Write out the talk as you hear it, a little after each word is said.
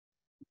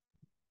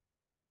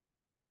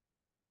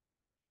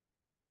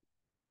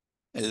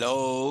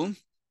Hello.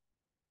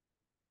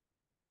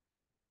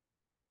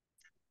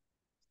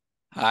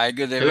 Hi,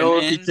 good Hello,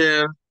 evening.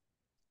 teacher.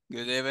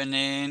 Good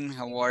evening.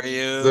 How are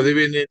Good you?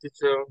 evening,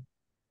 teacher.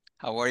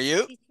 How are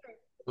you?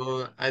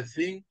 I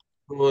think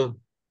good.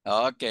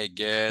 Okay,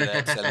 good.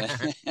 Excellent.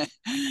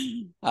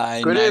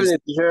 Hi, Good nice. evening,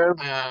 teacher.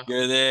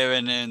 Good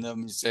evening,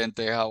 Don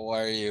Vicente. How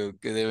are you?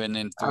 Good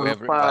evening to I'm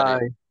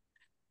everybody. fine.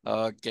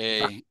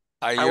 Okay.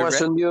 Are I you was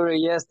ready? on duty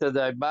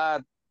yesterday,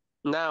 but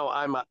now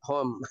I'm at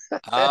home.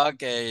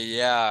 Okay,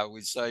 yeah,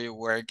 we saw you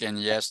working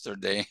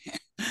yesterday.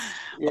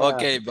 Yeah.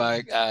 Okay,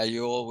 but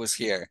you always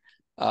here.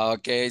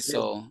 Okay, Yes.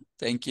 so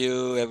thank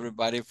you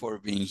everybody for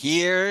being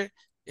here.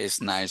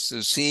 It's nice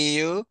to see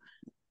you.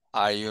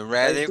 Are you Nice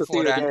ready to see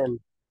for you again.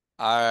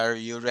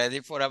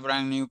 a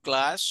brand new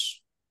class?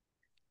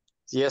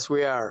 Yes,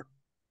 we are.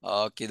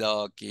 Okie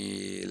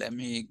dokie. Let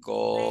me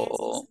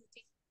go.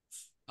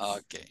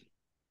 Okay.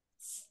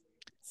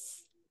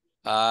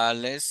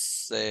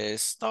 Let's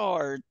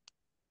start.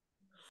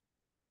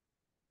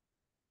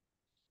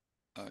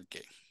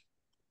 Okay.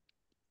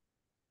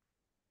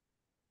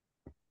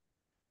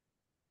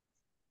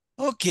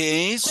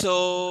 Okay,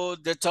 so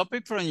the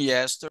topic from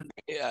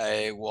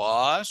yesterday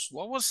what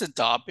was the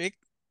topic?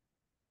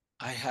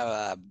 I have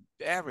a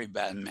very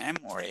bad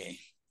memory.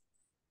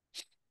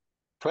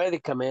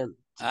 Predicament.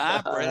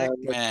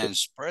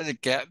 Predicaments,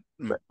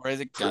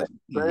 Pre-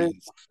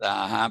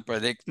 pre-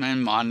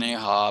 predicament, money,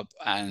 hope,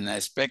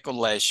 and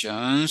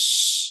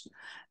speculations.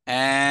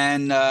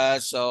 And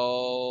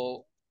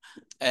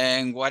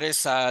and what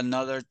is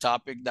another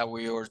topic that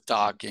we were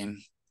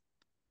talking?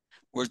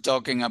 We're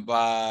talking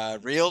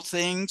about real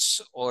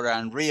things or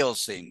unreal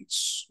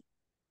things.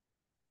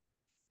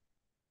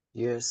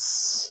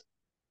 yes.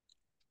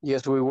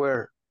 Yes, we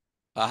were.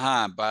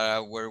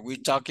 But were we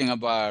talking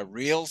about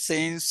real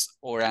things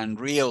or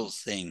unreal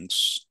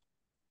things?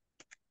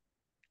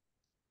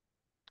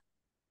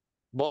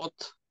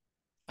 Both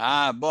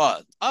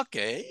But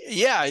okay,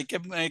 yeah, it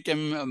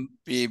can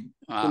be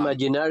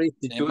imaginary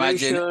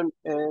imagine. situation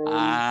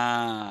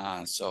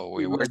and So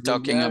we were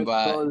talking imaginary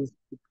about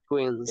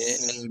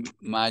consequence.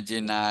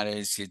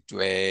 imaginary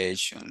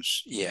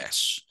situations.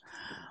 Yes.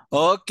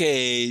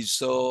 Okay,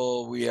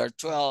 so we are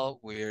 12.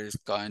 We're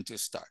going to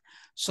start.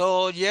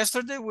 So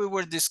yesterday we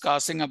were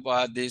discussing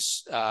about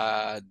this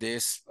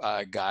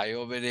guy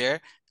over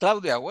there.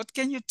 Claudia, what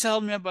can you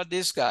tell me about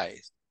this guy?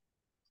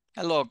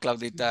 Hello,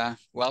 Claudita.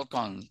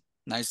 Welcome.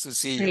 Nice to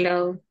see you.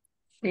 Hello,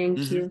 thank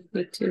Mhm. you.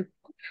 Me too.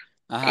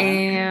 Uh-huh.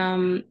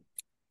 Um,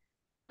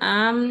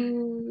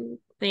 I'm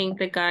think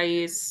the guy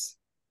is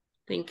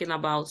thinking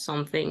about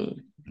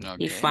something he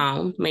Okay.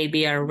 found,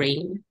 maybe a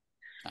ring,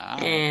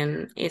 Okay.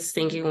 and is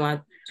thinking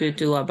what to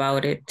do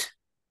about it.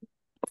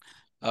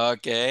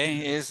 Okay,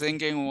 he's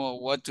thinking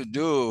what to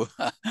do.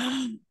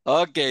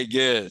 Okay,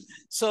 good.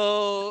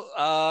 So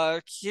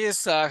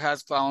he's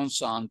has found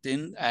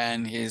something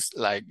and he's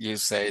like you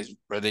say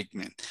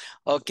predicament.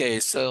 Okay,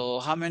 so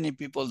how many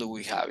people do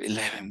we have?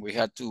 11. We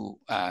had two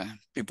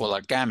people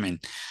are coming.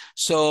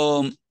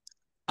 So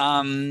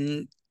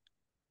um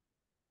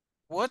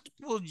what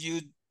would you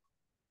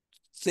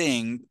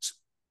think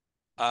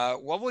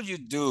what would you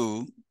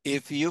do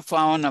if you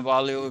found a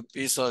valuable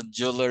piece of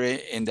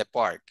jewelry in the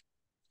park?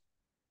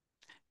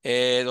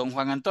 Don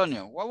Juan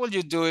Antonio, what would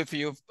you do if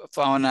you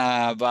found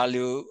a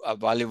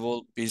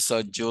valuable piece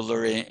of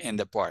jewelry in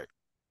the park?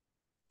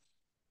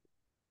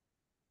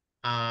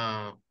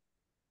 Uh,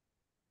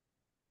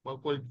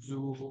 what will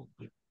you?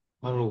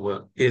 Oh,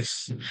 well,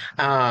 it's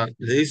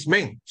this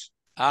man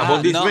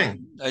about this No,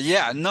 man.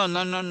 yeah,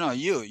 no.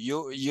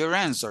 Your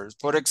answers.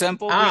 For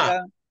example,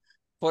 Ah,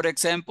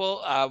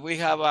 we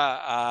have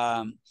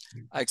a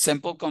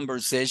example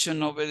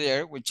conversation over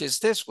there, which is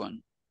this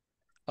one.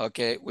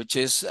 Okay, which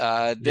is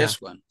yeah. this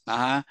one.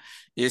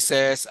 It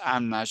says,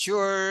 I'm not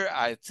sure.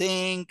 I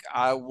think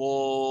I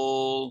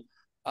will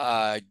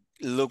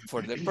look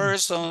for the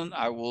person.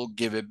 I will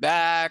give it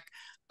back.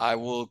 I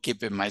will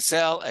keep it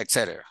myself,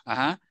 etc.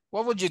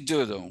 What would you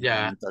do though, Juan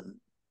Yeah.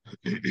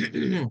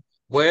 Antonio?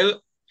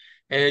 Well,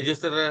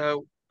 yesterday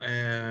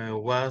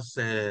was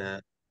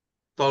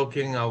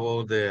talking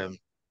about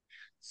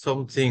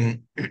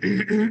something.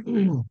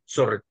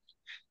 Sorry.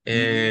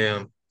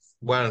 Mhm.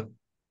 Well,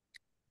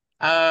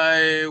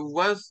 I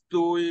was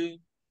doing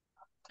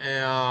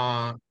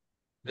uh,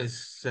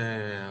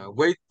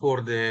 wait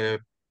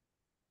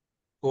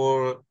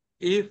for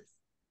if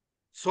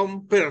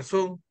some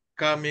person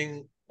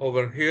coming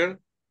over here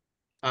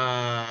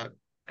uh,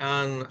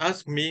 and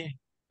ask me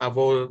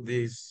about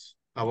these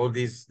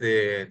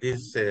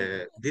This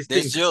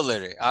things.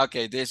 jewelry.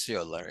 Okay, this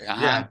jewelry.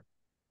 Yeah.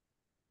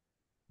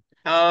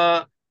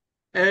 Uh,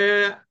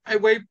 I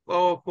wait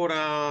for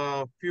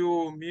a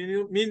few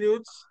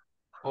minutes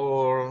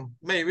or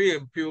maybe a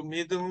few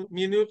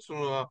minutes,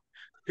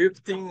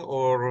 15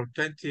 or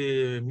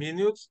 20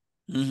 minutes.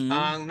 Mm-hmm.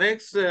 And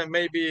next,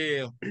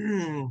 maybe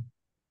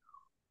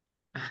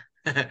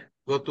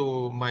go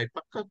to my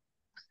backpack.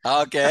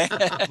 Okay.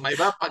 My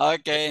backpack.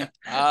 Okay.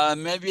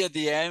 Maybe at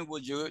the end,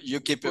 would you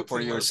keep it Put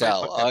for in my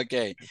yourself? backpack.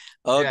 Okay.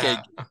 Okay,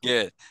 Yeah.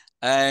 good.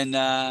 And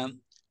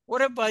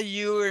what about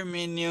you,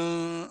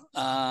 Herminio?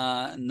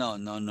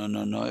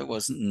 No. It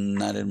was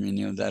not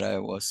Herminio that I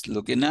was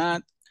looking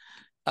at.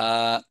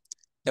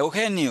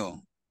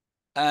 Eugenio,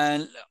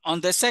 and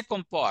on the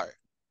second part,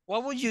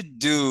 what would you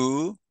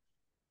do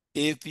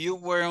if you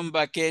were on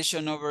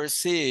vacation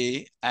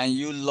overseas and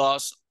you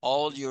lost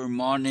all your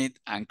money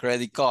and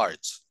credit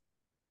cards?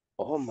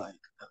 Oh my.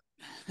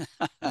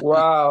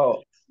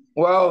 Wow.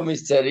 Wow,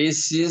 Mr.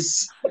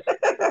 ISSS.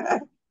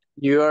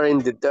 You are in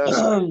the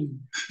desert.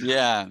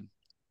 Yeah.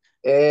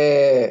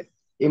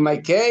 In my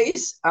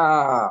case,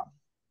 call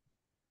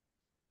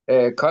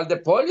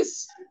the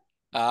police.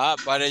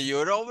 But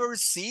you're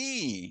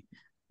overseas.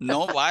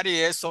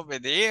 Nobody is over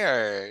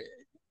there.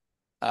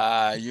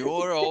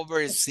 You're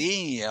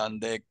overseas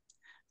on a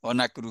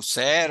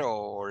crucero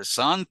or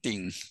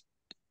something.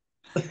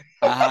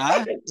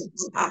 Uh-huh.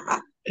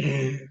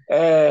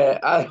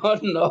 I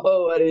don't know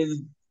what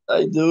is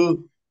I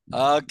do.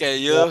 Okay,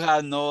 you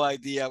have no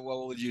idea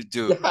what would you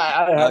do.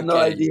 I have no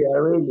Okay.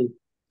 idea, really.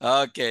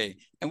 Okay.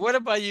 And what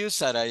about you,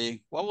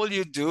 Sarai? What will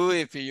you do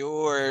if you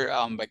were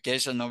on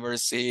vacation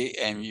overseas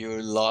and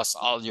you lost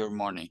all your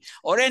money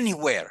or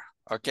anywhere?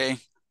 Okay.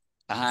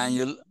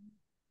 You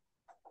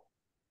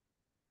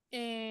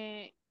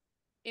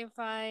If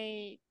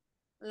I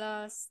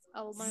lost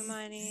all my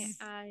money,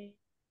 I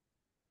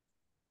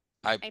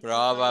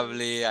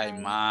probably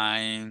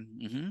might.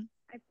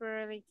 I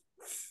probably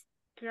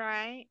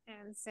cry,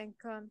 and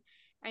second,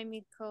 I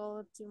may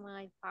call to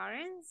my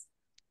parents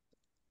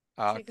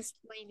to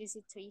explain the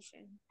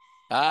situation.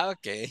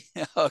 Okay.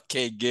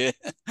 Okay, good.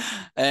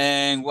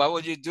 And what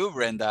would you do,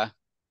 Brenda?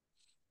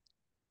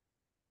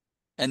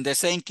 In the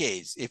same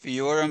case, if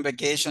you were on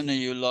vacation and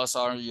you lost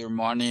all your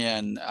money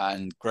and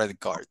credit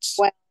cards.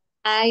 Well,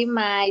 I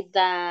might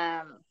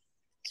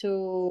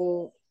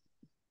to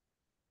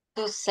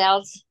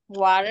sell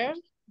water,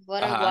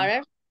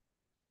 water,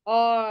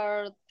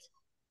 or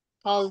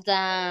call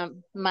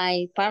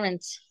my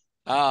parents.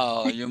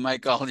 Oh, you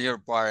might call your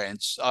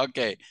parents.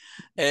 Okay.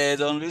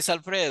 Don Luis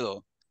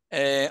Alfredo,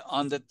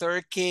 on the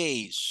third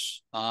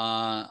case,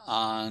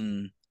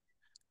 on,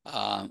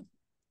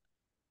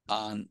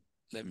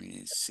 let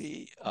me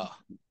see,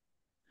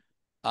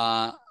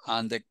 on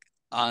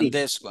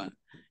this one,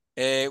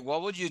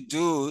 what would you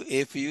do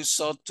if you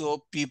saw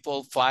two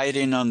people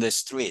fighting on the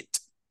street?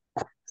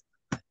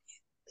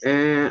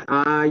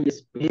 I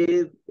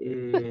speak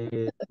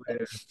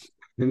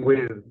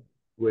where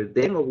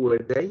them or where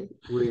they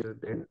where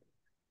them.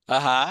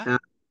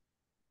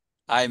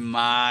 I'm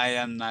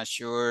not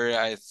sure.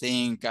 I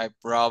think I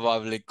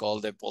probably call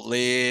the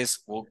police,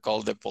 will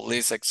call the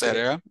police,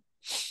 etc.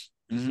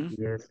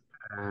 Yes.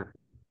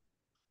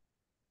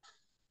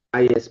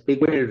 I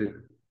speak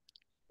where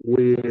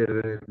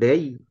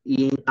they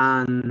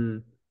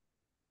in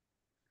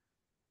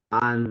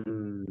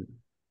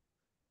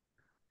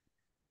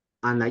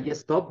and I just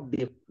stop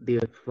the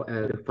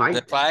fight.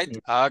 The fight.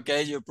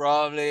 Okay, you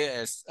probably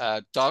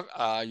talk.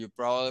 You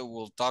probably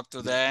will talk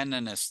to them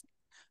and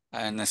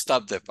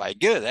stop the fight.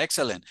 Good,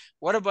 excellent.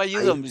 What about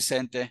you, Don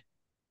Vicente?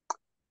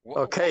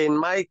 Okay, in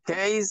my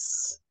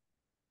case,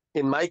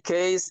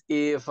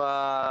 if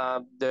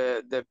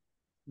the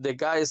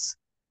guys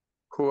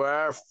who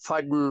are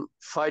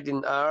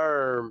fighting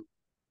are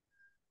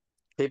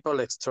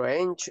people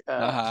strange,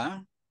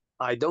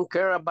 I don't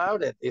care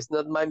about it. It's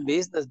not my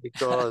business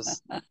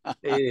because,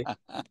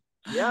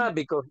 yeah,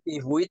 because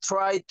if we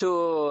try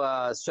to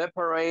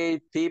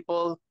separate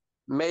people,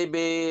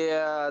 maybe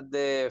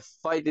the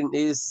fighting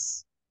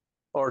is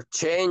or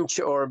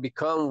change or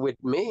become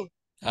with me.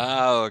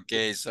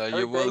 Okay. So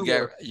you will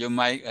get, you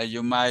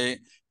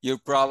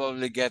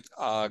probably get,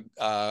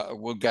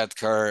 will get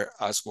her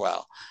as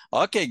well.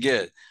 Okay,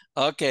 good.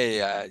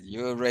 Okay,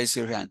 you raise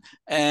your hand.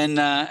 And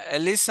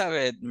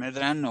Elizabeth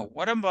Medrano,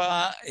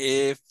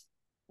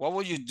 what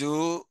would you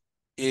do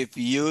if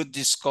you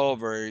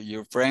discover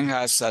your friend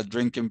has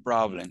drinking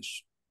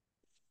problems?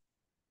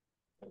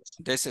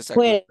 This is a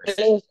good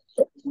question.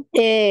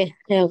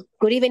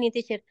 Good evening,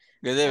 teacher.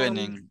 Good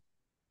evening.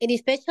 And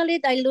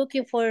especially, I'm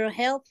looking for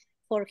help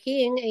for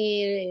him,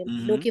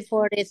 looking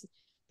for this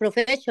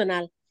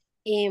professional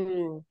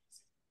in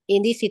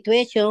this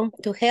situation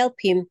to help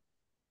him.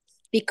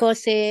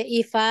 Because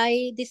if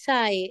I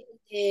decide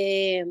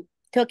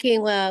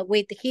talking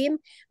with him,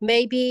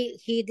 maybe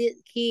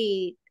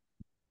he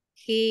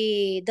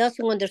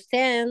doesn't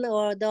understand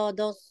or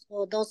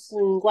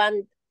doesn't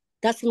want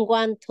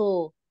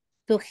to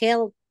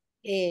help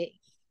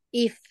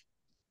if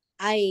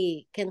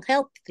I can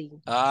help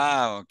him.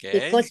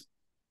 Okay. Because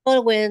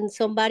when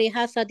somebody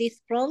has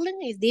this problem,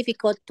 it's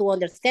difficult to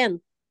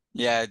understand.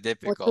 Yeah,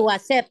 difficult. Or to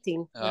accept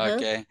him.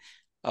 Okay.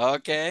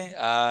 Okay.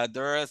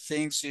 There are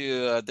things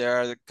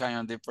there are kind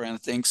of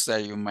different things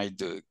that you might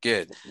do.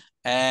 Good.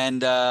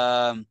 And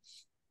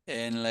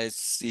let's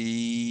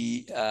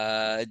see,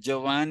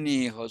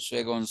 Giovanni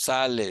Jose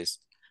Gonzalez.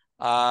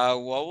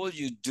 What would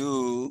you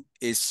do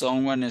if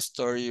someone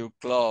stole your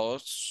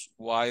clothes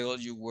while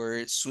you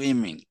were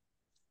swimming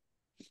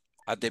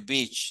at the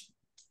beach?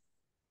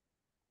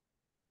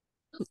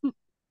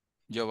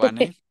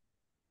 Giovanni.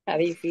 Está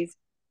difícil.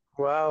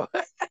 Wow.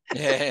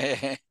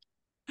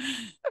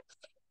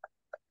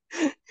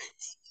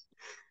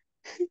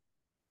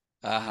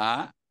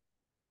 Ajá.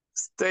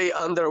 Stay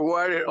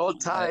underwater all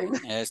time.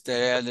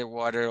 Stay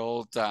underwater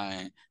all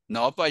time.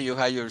 No, but you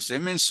have your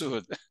swimming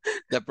suit.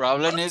 The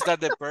problem is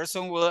that the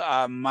person will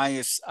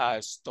might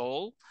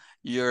stole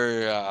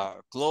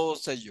your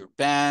clothes, your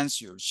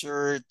pants, your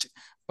shirt,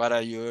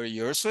 but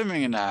you're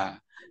swimming in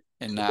a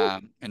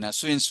swimsuit, of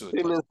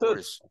Swimming suit.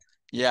 course.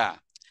 Yeah.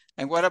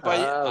 And what about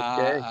you?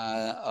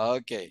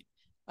 Okay.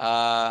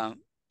 Okay.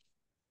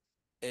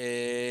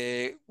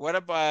 What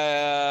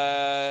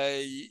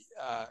about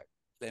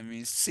let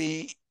me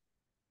see.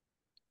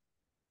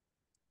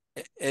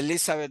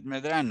 Elizabeth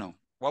Medrano,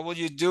 what would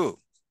you do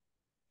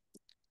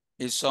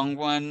if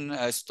someone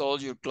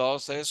stole your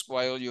clothes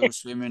while you're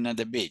swimming at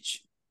the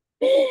beach?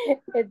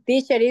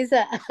 Teacher is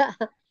a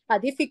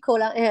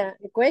difficult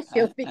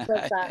question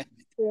because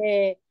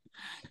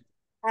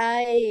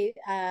I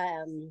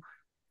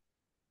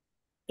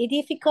it's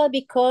difficult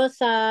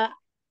because I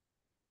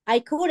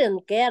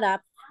couldn't get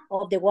up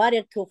of the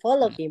water to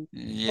follow him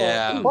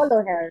or to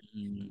follow her,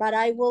 but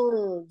I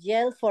will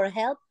yell for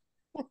help.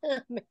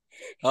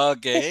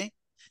 Okay,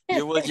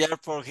 you will yell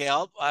for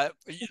help.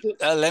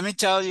 Let me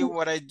tell you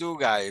what I do,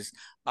 guys.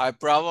 I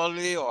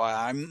probably or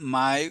I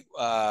might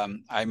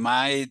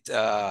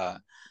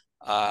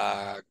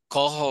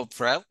call her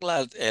friend,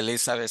 like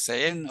Elizabeth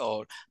saying,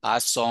 or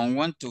ask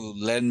someone to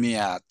lend me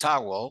a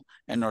towel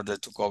in order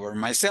to cover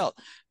myself.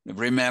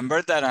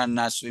 Remember that I'm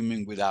not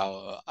swimming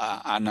without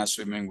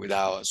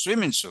a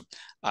swimming suit.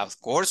 Of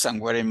course, I'm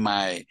wearing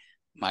my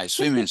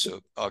swimming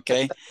suit.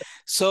 Okay,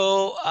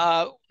 so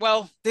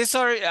well, these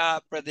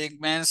are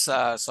predicaments.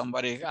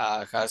 Somebody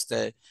has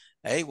the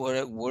hey,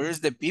 where is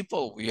the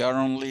people? We are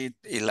only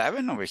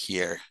 11 over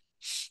here.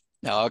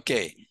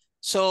 Okay.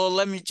 So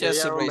let me They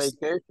just are on erase.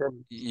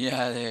 vacation.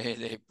 Yeah,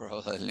 they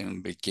probably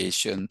on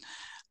vacation.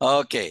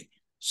 Okay.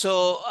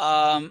 So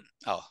oh,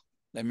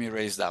 let me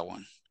erase that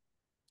one.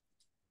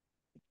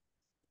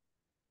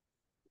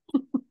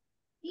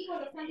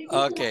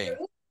 Okay.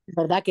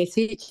 ¿Verdad que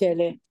sí,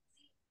 Chele?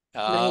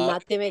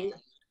 Imagínate.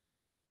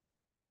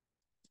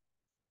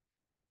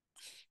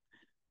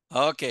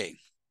 Okay.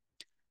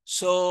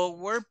 So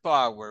word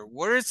power.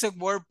 Where is the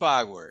word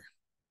power?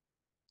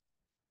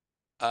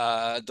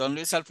 Don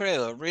Luis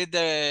Alfredo, read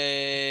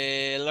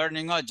the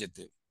learning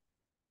objective.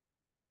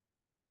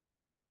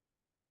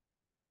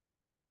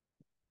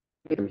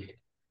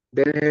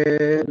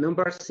 The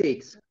number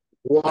 6,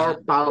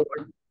 word power.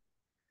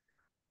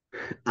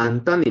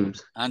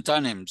 Antonyms.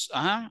 Antonyms.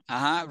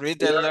 Read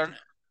the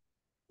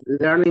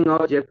learning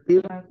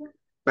objective.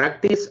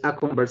 Practice a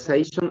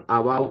conversation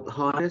about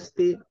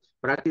honesty.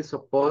 Practice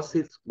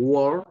opposites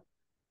word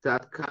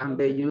that can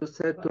be used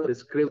to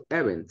describe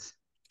events.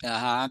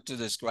 To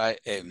describe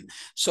events.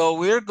 So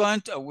we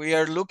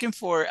are looking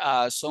for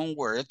some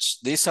words.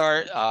 These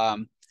are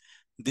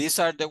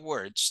the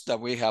words that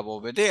we have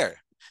over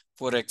there.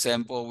 For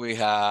example, we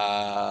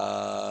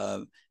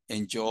have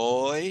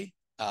enjoy,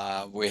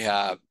 we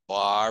have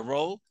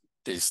borrow,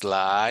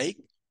 dislike,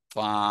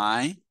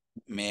 find,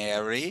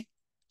 marry,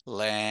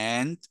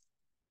 lend,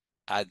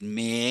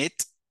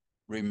 admit,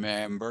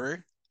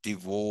 remember,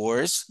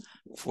 divorce,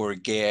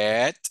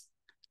 forget,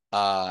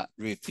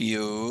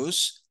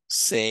 refuse,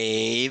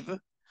 save,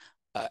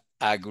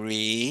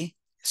 agree,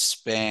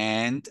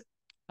 spend,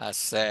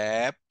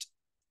 accept,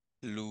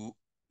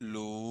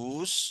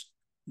 lose,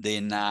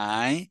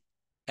 deny,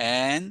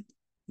 and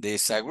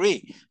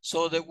disagree.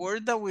 So the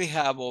word that we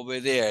have over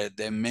there,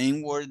 the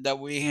main word that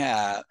we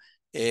have,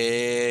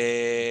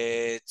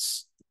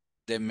 it's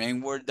the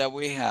main word that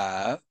we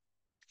have.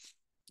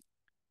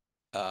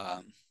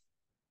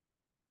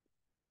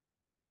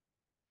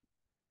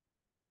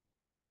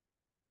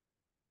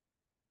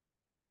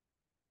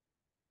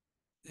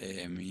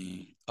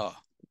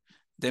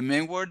 The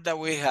main word that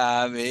we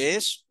have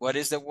is, what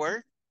is the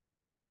word?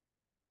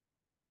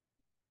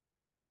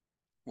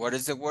 What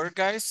is the word,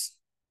 guys?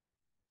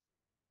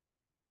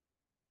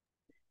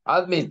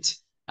 Admit.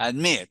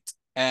 Admit.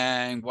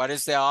 And what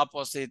is the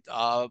opposite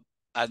of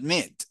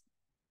admit?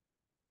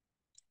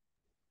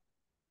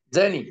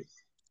 Deny.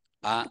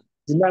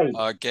 Deny.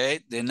 Okay,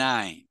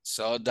 deny.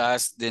 So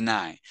that's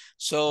deny.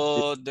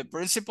 So the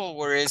principal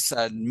word is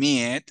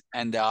admit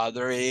and the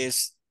other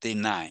is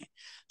deny.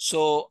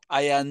 So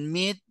I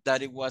admit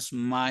that it was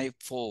my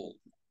fault.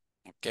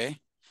 Okay.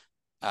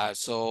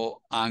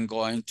 So I'm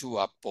going to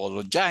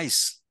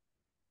apologize.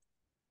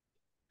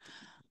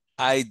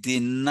 I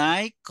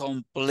deny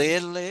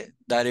completely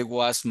that it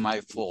was my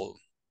fault.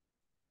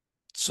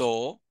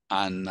 So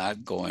I'm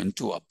not going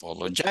to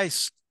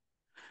apologize.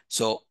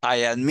 So I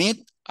admit,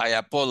 I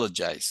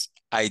apologize.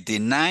 I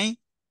deny,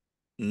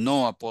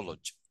 no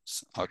apologies.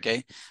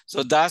 Okay,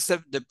 so that's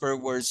the per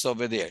words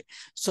over there.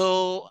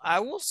 So I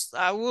will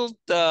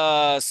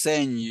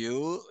send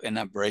you in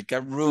a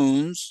breakout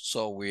rooms.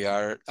 So we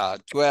are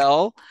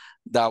 12.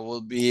 That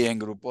will be in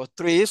group of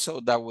 3.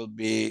 So that will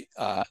be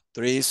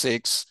 3,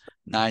 6,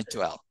 9,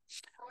 12.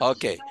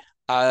 Okay.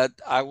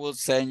 I will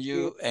send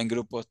you in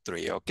group of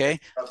 3, okay?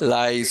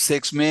 Like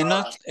 6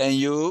 minutes and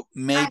you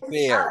make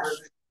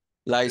pairs,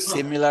 like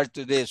similar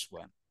to this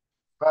one.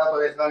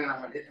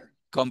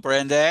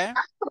 ¿Comprende?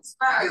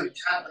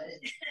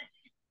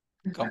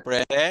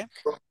 ¿Comprende?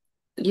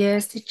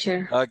 Yes,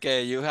 teacher.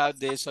 Okay, you have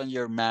this on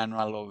your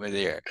manual over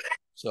there.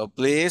 So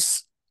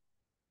please,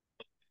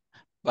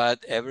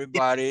 but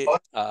everybody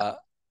does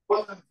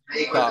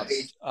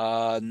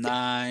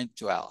 9,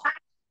 12.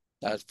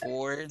 That's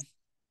 4.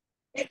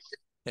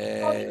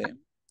 It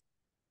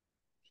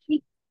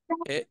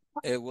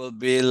will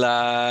be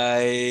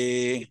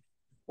like,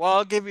 well,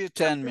 I'll give you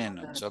 10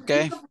 minutes,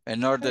 okay?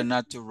 In order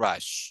not to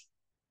rush.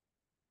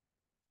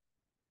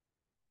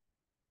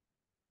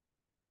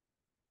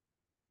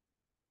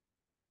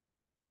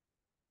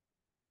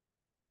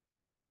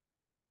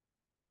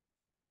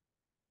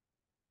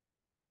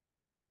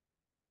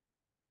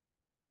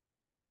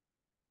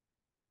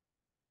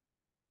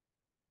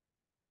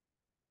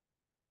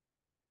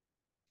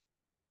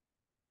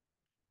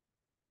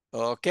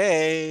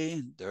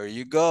 Okay, there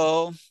you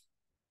go.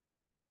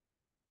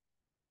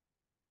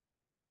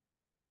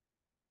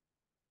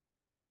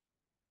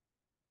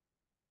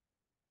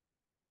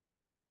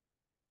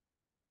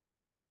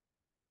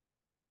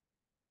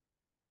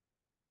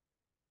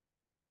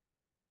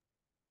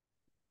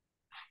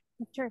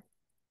 Sure.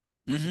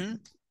 Mm-hmm.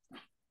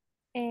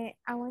 I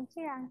want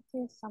to ask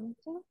you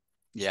something.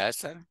 Yes,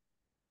 sir.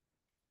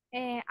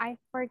 I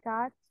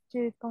forgot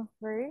to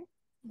confirm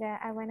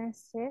that I want to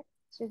shift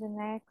to the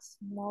next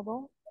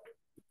model.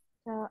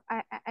 So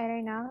I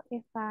don't know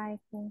if I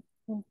can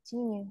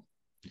continue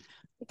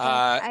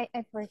because I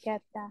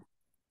forget that.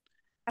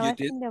 I was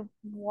in the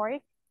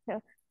work,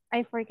 so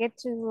I forget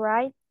to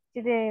write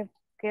to the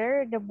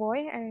girl, the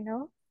boy, I don't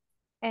know,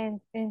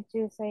 and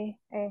to say,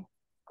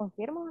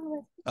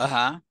 confirmo.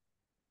 Uh-huh.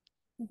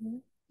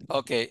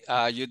 Okay,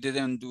 you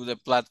didn't do the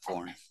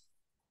platform.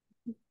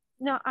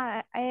 No,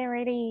 I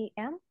already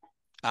am.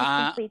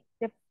 It's complete.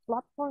 The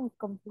platform is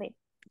complete.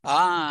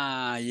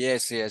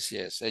 Yes.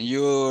 And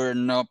you're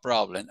no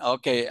problem.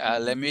 Okay,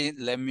 let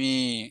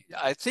me,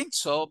 I think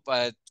so,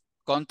 but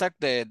contact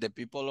the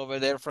people over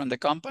there from the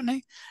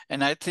company.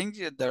 And I think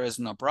there is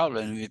no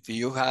problem. If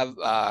you have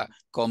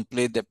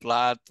complete the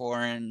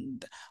platform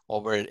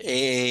over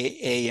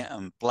A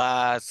and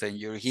plus, and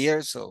you're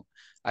here, so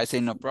I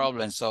think no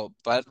problem. So,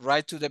 but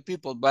write to the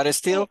people, but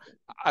still,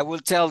 I will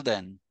tell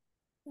them.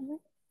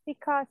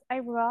 Because I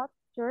wrote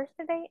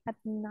yesterday at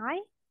 9.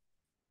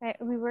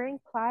 We were in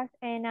class,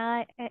 and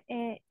I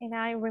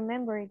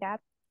remember that.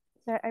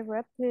 So I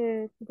wrote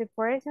to the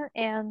person,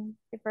 and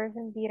the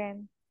person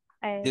didn't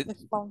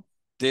respond.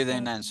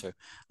 Didn't answer.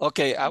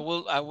 Okay, I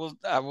will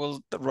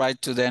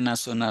write to them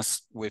as soon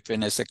as we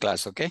finish the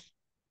class. Okay.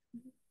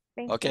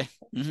 Thank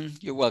you.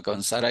 You're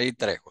welcome, Sarai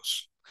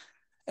Trejos.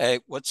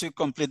 What's your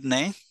complete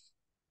name?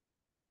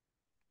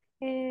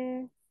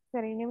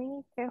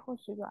 Serenity Trejo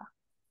Silva.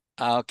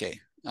 Okay.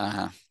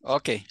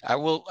 Okay. I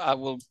will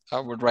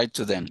write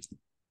to them.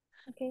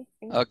 Okay.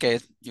 Okay.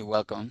 You're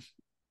welcome.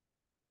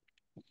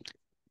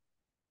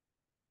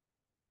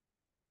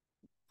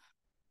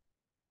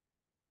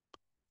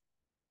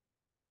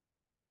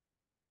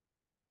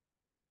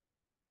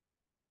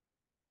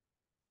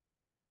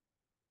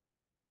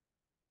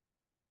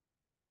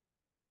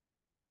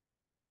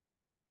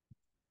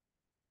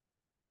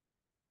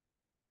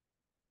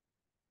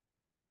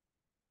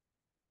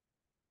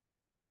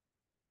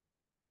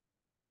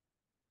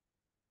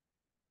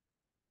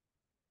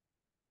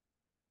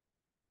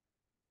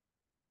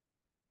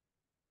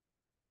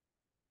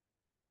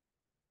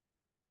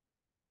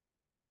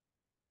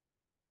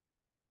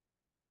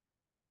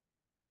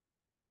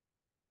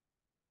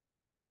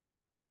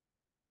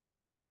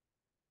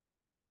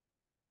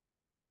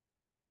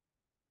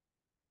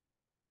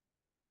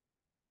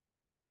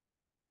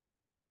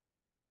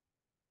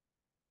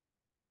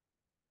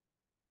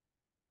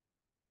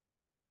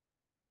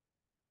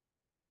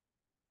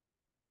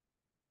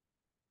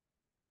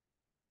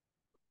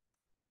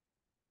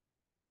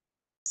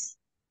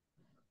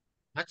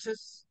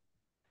 Access.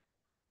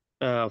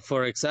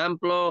 For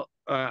example,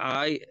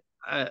 ¿ya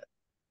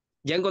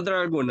encontré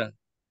alguna?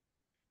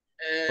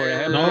 For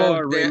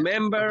ejemplo,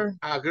 remember.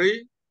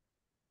 Agree.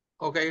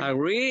 Okay.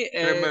 Agree.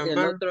 El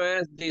otro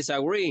es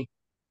disagree.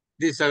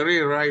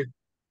 Disagree, right.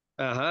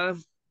 Ajá.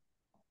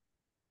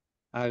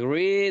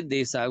 Agree,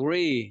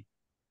 disagree.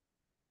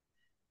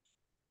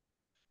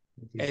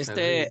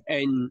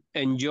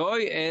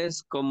 Enjoy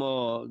es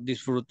como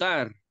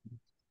disfrutar.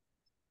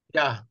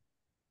 Ya.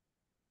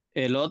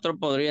 El otro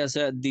podría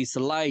ser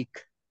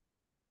dislike,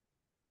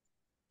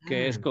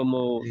 que es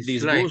como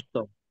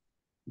disgusto.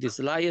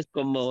 Dislike es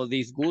como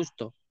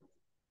disgusto.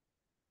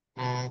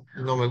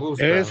 No me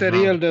gusta. Ese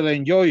sería el del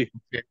enjoy.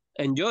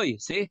 Enjoy,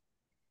 sí.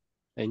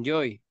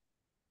 Enjoy.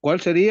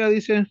 ¿Cuál sería,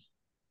 dice?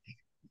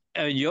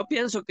 Yo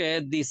pienso que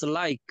es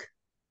dislike.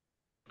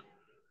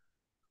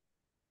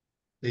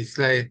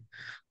 Dislike.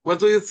 What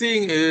do you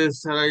think,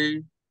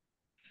 Sarai?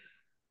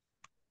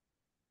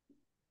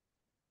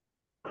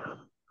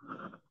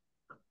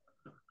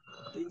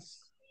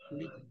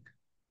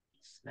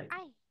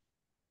 Ay,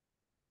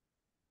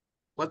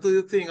 What do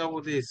you think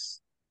about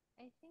this?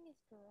 I think it's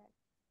correct.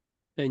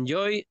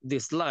 Enjoy,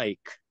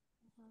 dislike.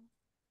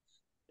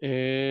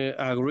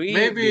 Agree,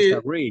 Maybe,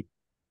 disagree.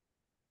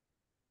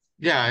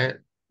 yeah,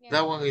 Yeah,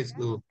 that one is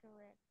that's good.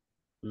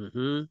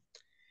 correct.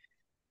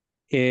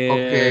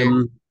 Okay.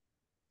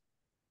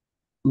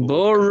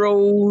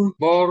 Borrow.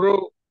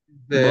 Borrow,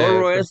 de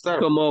Borrow es prestar.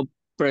 como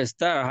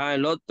prestar. Ajá,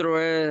 el otro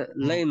es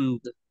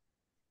lend.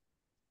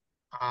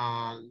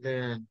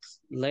 Lend.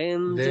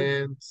 Lend.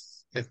 Lend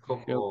es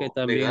Creo que como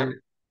también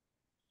negar.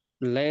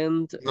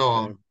 lend.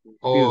 No,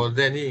 o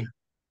deny.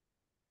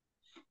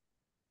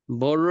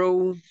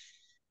 Borrow.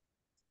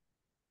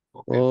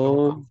 Okay,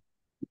 O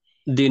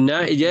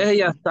deny. Ya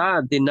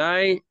está.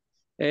 Deny.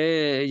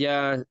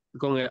 Ya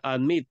con el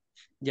admit.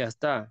 Ya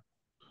está.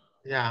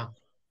 Yeah.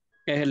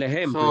 Es el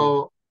ejemplo.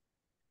 So,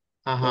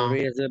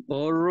 Podría ser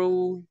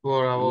borrow,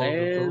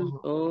 lend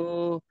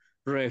o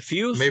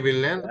refuse. Maybe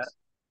lend.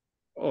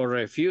 O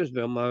refuse.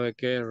 Vamos a ver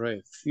qué es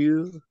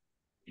refuse.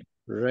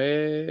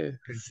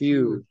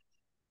 Refuse.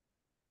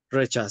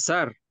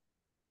 Rechazar.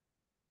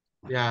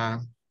 Yeah.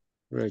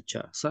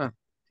 Rechazar.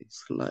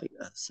 Dislike,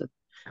 accept.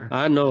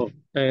 No.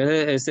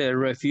 Ese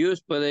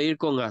refuse puede ir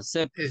con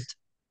accept.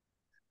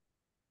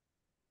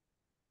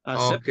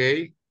 Accept.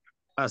 Okay.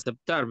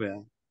 Aceptar,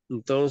 ¿verdad?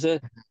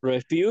 Entonces,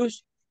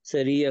 refuse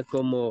sería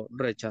como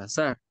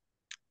rechazar.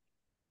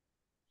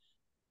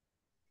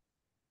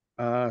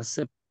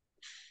 Accept.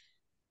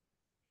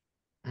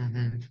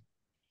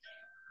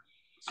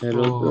 El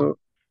otro,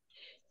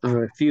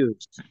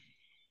 refuse.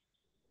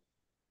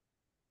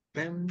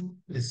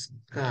 Es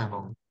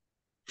caro.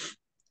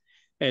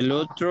 El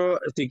otro,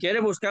 si quiere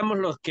buscamos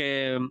los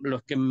que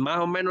más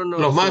o menos nos...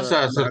 Los más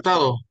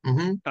acertados.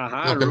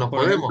 Ajá, Los que nos por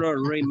podemos.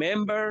 ejemplo,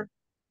 remember.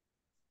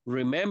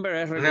 Remember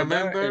es recordar. El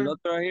Remember.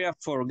 otro es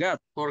forget.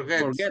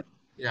 Forget.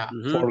 Yeah.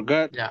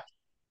 Forget. Yeah.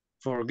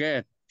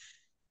 Forget.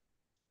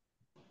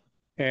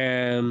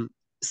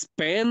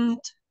 Spend,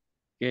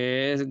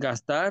 que es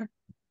gastar.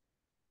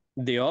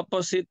 The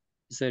opposite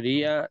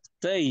sería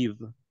save.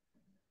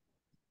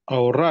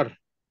 Ahorrar.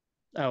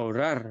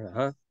 Ahorrar.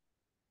 Ajá.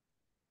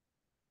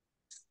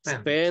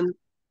 Spend,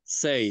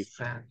 save.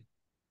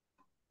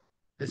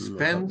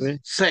 Spend,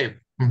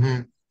 save.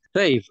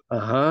 Save,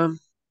 ajá.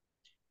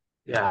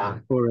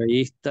 Yeah. Por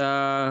ahí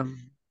está.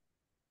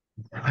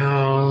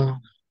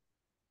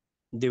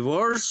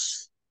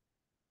 Divorce,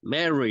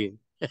 marry.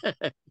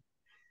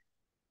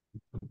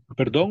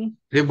 Perdón.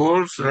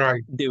 Divorce,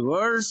 right.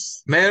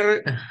 Divorce.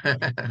 Marry.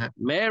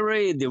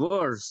 Marry,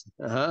 divorce.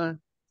 Ajá.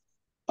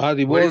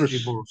 Divorce. What is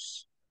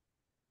divorce?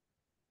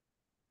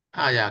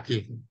 Ya,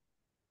 aquí.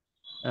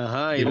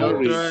 Ajá, y el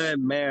otro es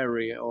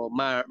marry o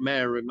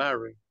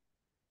marry.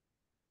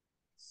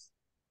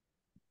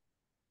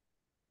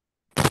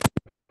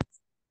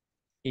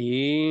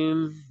 Y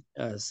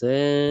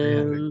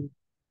hacer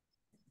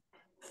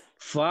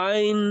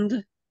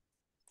find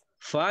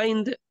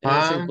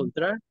es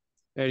encontrar.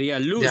 Sería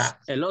lose, yeah.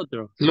 el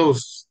otro.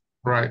 Lose,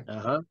 right.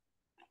 Ajá.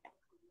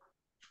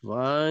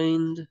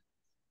 Find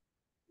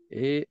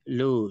y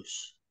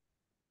lose.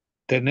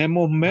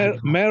 Tenemos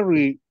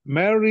marry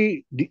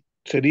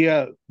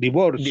sería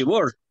divorce.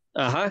 Divorce,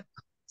 ajá.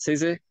 Sí,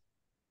 sí.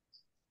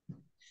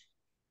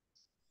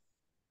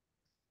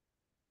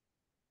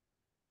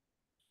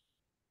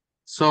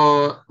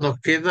 So, nos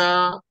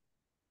queda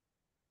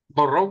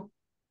borrow.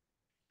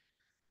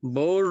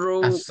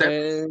 Borrow Accept.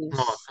 es...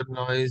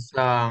 No, es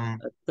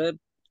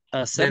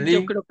accept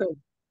yo creo que...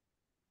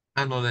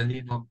 no,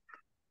 deny no.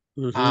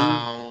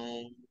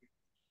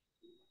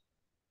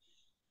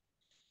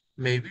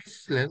 Maybe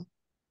lend.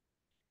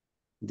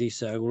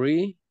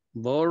 Disagree.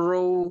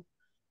 Borrow.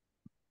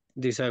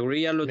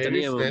 Disagree ya lo Maybe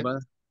teníamos, lend. ¿va?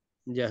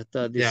 Ya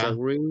está,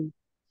 disagree.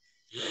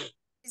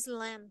 It's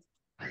land.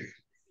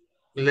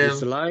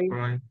 Dislike.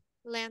 Right.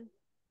 Land.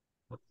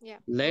 Yeah.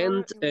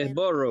 Lend es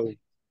borrow.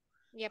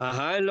 Yep.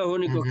 Ajá, es los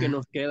únicos que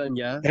nos quedan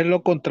ya. Es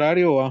lo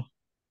contrario, ¿va?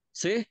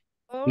 ¿Sí?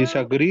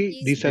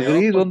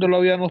 Disagree, ¿dónde lo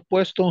habíamos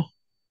puesto?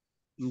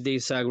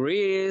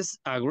 Disagree es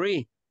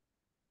agree.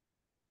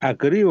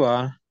 Agree,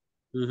 ¿va?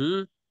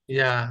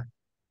 Yeah.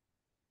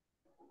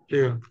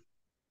 Yeah.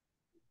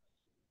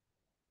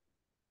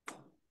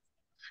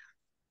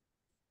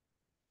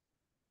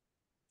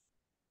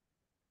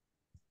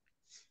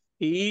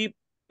 Y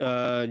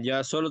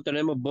ya solo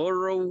tenemos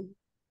borrow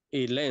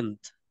y lend.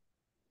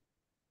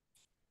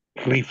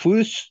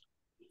 Refuse.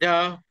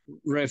 Yeah.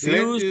 Refuse.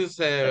 Lend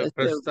es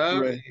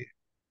prestar y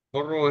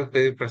borrow es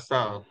pedir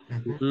prestado.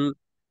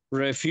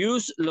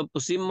 Refuse lo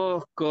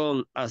pusimos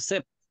con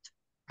accept.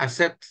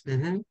 Accept.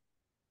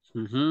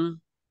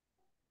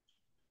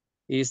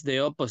 Is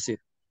the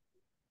opposite.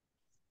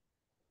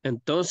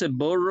 Entonces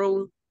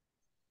borrow,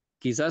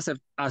 quizás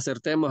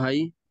acertemos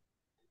ahí.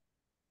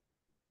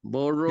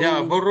 Borrow.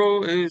 Yeah,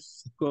 borrow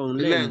es con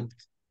lend.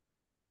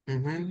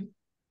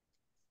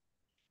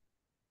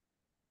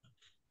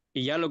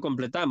 Y ya lo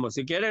completamos.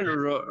 Si quieren,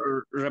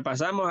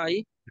 repasamos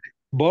ahí.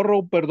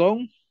 Borrow,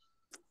 perdón.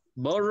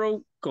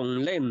 Borrow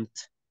con lend.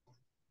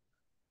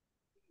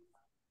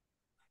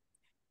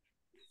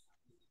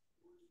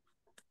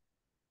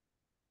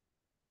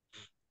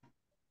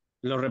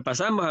 Lo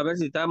repasamos a ver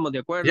si estamos de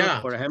acuerdo.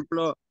 Yeah. Por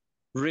ejemplo,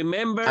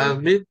 remember,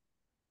 Admit.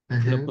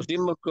 lo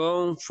pusimos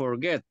con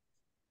forget.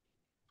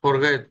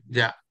 Forget,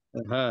 yeah.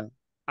 Ajá.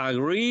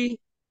 Agree,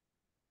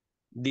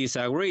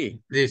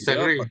 disagree.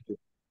 Disagree.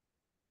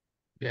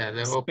 Yeah,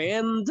 the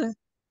opposite.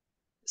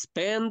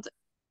 Spend,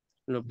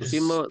 lo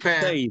pusimos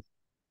Spend.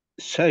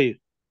 save.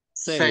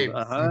 Save.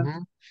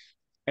 Ajá.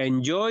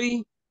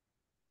 Enjoy,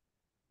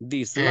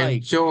 dislike.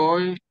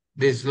 Enjoy,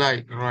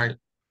 dislike, right.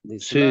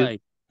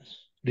 Dislike. Sí.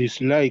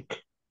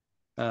 Dislike.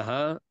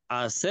 Ajá.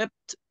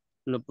 Accept,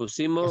 lo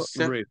pusimos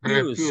Accept,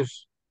 refuse.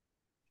 refuse.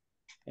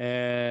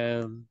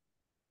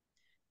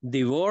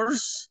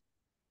 Divorce,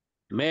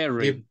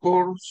 marry.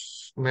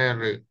 Divorce,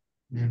 marry.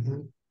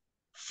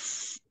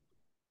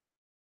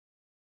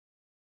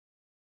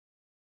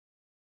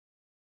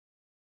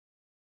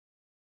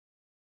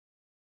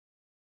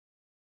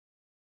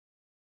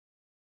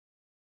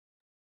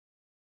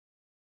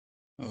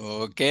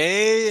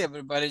 Okay,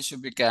 everybody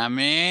should be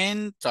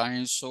coming.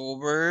 Time's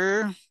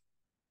over.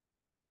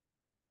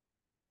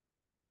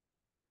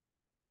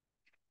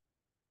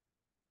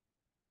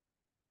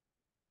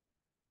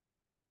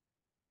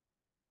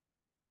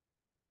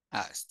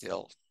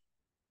 Still.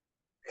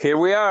 Here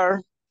we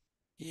are.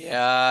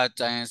 Yeah,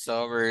 time's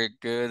over.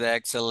 Good,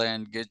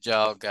 excellent. Good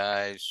job,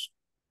 guys.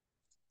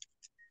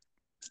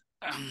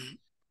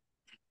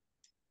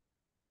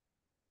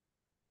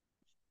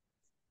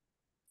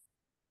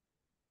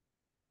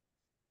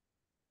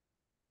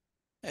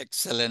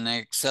 Excellent,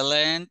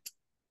 excellent.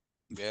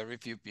 Very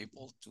few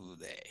people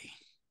today.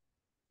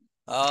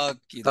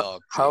 Okie dokie.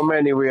 How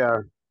many we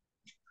are?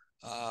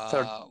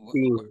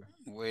 13.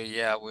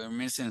 We're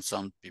missing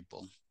some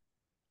people.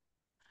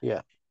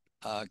 Yeah.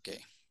 Okay.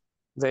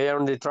 They are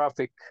on the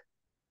traffic.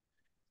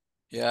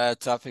 Yeah,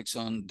 traffic's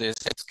on this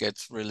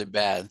gets really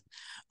bad.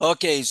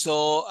 Okay,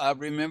 so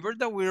remember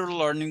that we're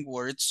learning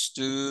words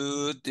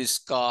to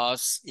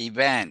discuss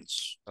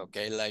events.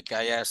 Okay, like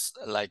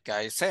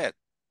I said,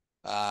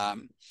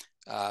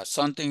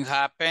 something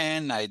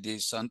happened, I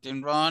did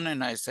something wrong,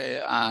 and I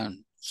say,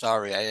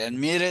 sorry, I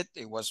admit it,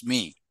 it was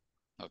me.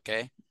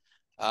 Okay.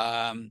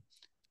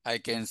 I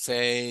can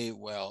say,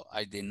 well,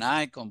 I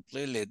deny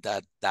completely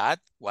that that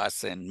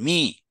wasn't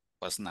me.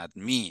 Was not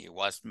me. It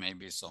was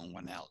maybe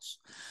someone else.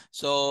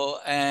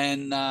 So,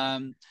 and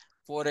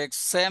for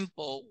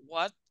example,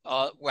 what,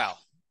 well,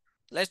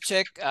 let's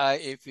check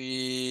if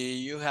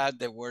you had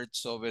the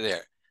words over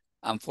there.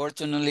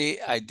 Unfortunately,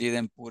 I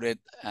didn't put it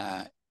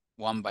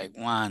one by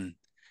one.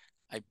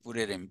 I put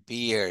it in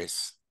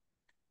pairs.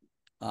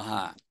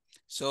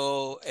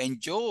 So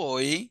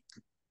enjoy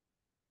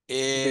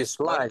is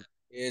Dislike. what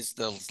is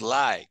the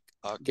dislike,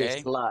 okay?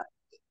 Dislike.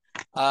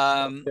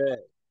 Okay.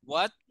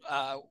 What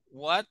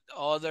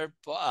other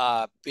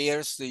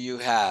pairs do you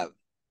have?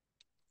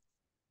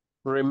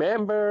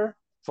 Remember,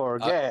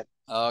 forget.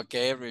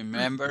 Okay,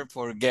 remember,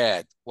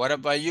 forget. What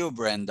about you,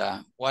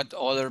 Brenda? What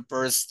other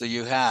pairs do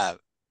you have?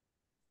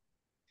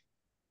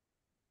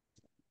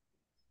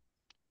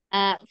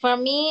 For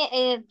me,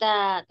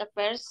 the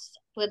first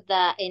with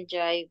the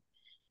enjoy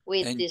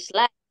with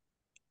dislike.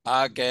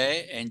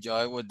 Okay,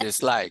 enjoy with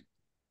dislike.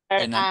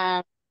 And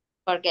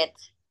forget.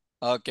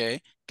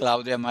 Okay,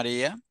 Claudia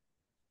Maria,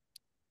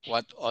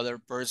 what other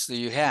pairs do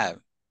you have?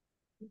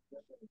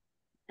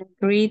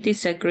 Agree,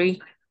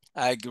 disagree.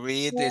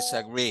 Agree,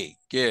 disagree.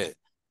 Good.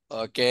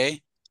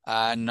 Okay.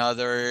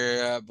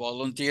 Another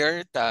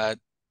volunteer that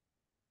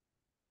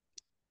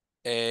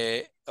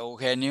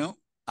Eugenio.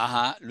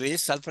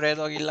 Luis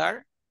Alfredo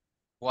Aguilar.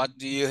 What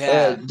do you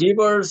have?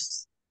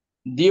 Divorce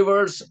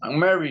and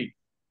marry.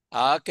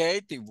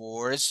 Okay,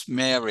 divorce,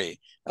 marry.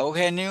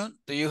 Eugenio,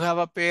 do you have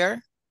a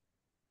pair?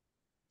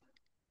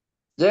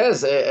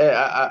 Yes.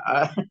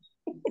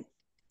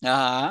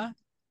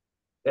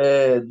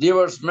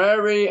 Divorce,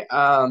 marry,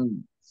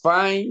 and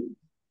find,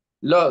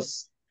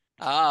 loss.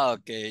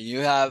 Okay, you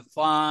have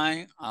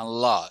find and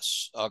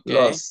loss. Okay.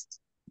 Loss.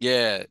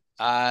 Good.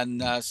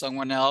 And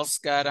someone else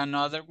got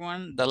another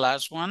one, the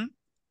last one?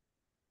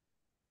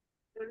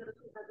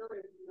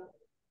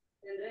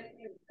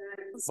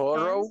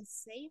 Borrow.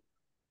 Save.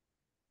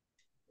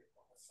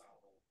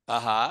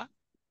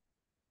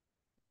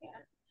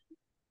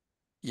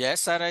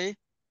 Yes, Sarai?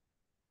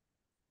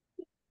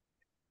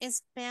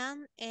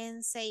 Spend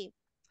and save.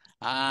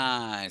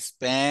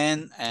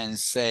 Spend and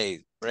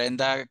save.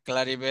 Brenda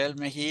Claribel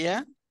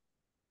Mejia?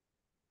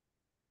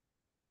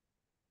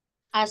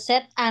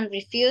 Accept and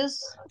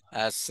refuse.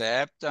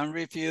 Accept and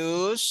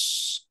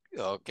refuse.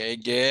 Okay,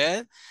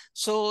 good.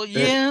 So,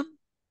 yeah.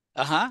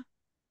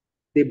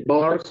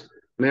 Divorce,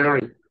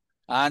 marry.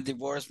 And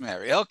divorce,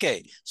 marry.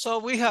 Okay, so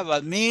we have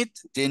admit,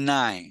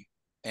 deny,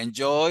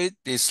 enjoy,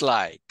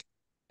 dislike.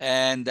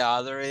 And the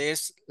other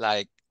is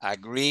like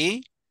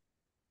agree,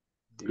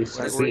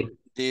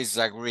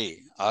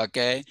 disagree.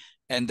 Okay,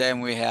 and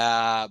then we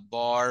have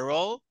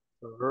borrow,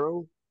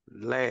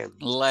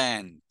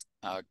 lend.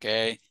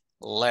 Okay,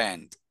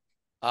 lend.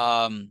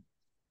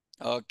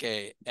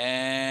 Okay,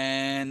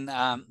 and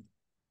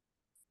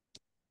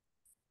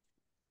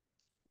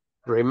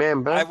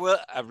remember. I will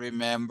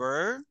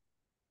remember.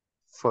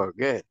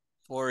 Forget.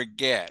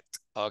 Forget,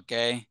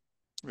 okay?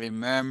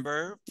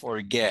 Remember,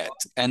 forget.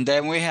 And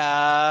then we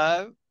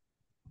have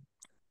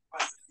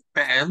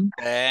spend,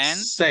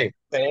 save.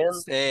 Save.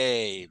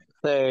 Save.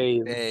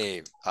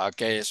 Save.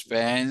 Okay,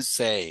 spend,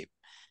 save.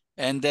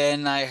 And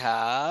then I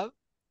have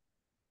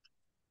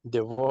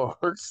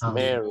divorce,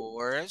 marry.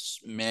 Divorce,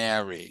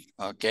 marry.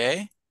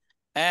 Okay.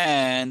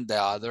 And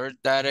the other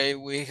that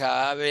we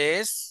have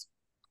is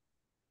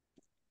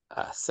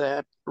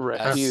accept,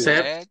 refuse.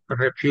 Accept,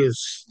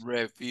 refuse.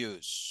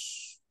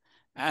 Refuse.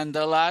 And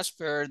the last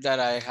pair that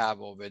I have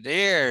over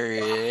there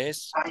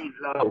is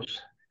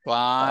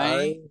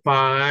find,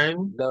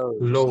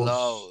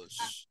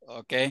 lose.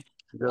 Okay.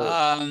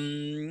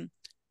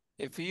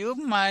 If you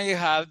might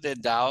have the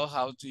doubt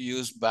how to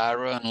use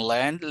borrow and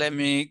lend, let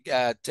me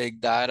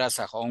take that as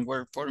a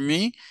homework for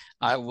me.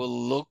 I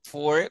will look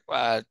for it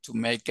to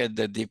make it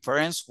the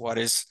difference. What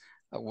is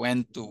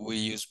when do we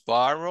use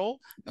borrow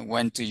and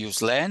when to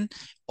use lend,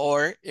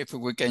 or if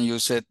we can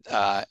use it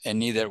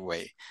in either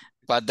way.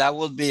 But that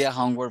will be a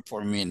homework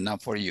for me,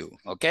 not for you,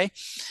 okay?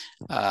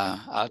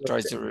 I'll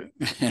try to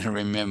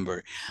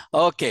remember.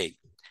 Okay,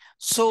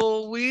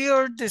 so we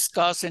are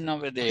discussing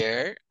over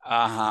there.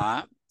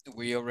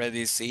 We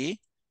already see.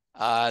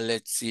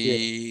 Let's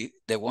see.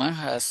 The one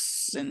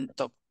hasn't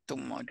talked too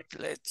much.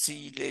 Let's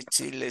see.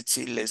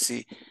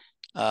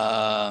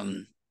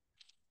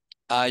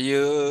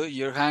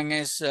 Your hand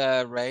is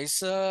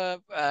raised,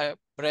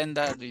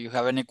 Brenda. Do you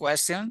have any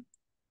question?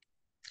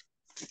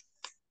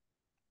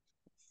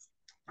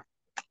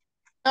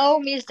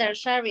 No, Mr.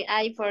 Sorry,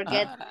 I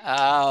forget.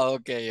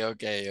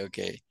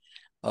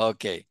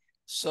 Okay.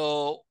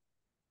 So,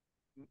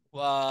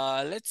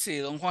 let's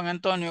see, Don Juan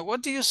Antonio,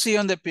 what do you see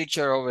on the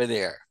picture over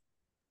there?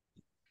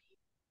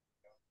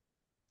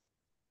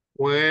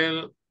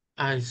 Well,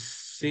 I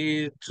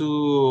see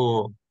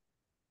two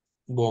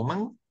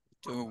women.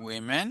 Two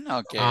women,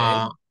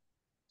 okay.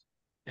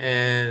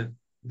 And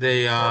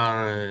they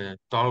are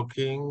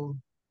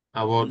talking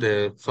about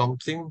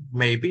something,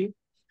 maybe.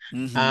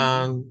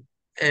 And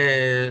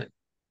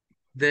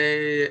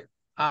they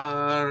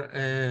are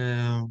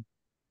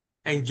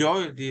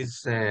enjoy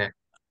this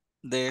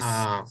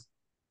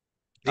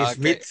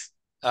meet.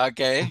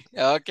 Okay,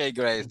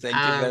 great. Thank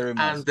you very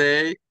much. And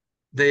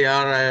they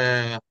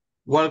are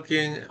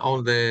walking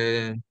on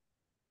the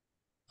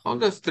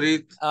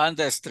street. On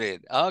the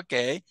street,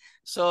 okay.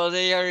 So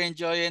they are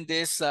enjoying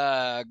this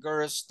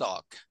girls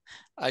talk.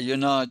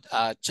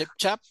 Chip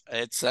chap,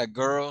 it's a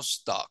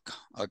girls talk.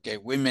 Okay,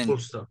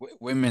 women's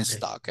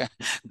talk.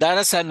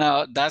 That's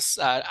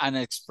an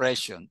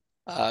expression.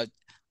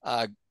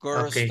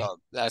 Girls talk.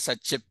 That's a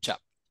chip chap.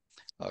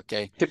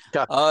 Okay. Chip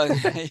chap.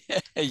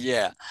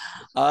 Yeah.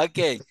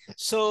 Okay.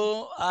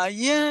 So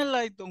yeah,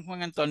 like Don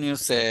Juan Antonio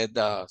said,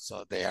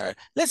 so they are.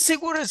 Let's see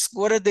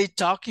what are they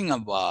talking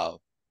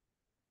about.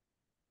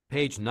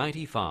 Page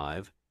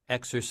 95,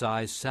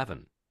 Exercise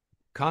 7,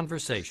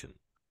 Conversation,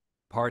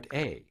 Part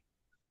A.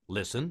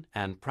 Listen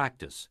and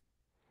practice.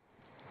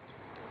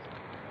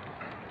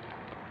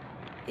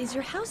 Is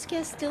your house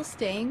guest still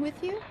staying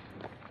with you?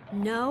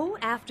 No,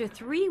 after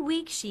 3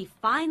 weeks she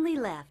finally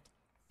left.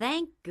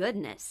 Thank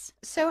goodness.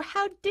 So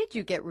how did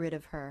you get rid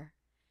of her?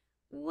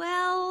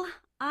 Well,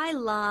 I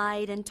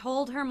lied and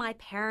told her my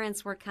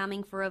parents were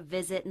coming for a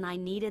visit and I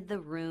needed the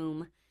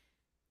room.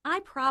 I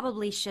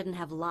probably shouldn't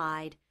have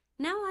lied.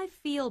 Now I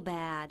feel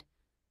bad.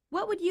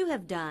 What would you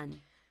have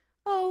done?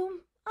 Oh,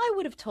 I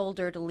would have told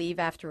her to leave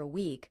after a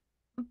week.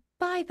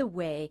 By the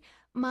way,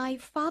 my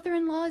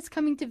father-in-law is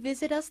coming to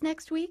visit us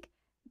next week.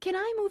 Can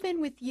I move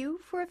in with you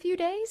for a few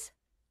days?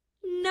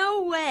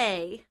 No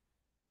way.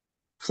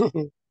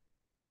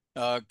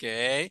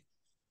 Okay.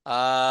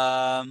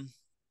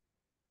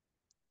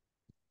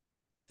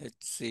 Let's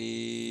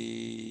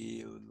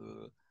see.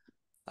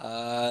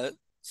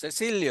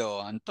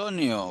 Cecilio,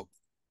 Antonio.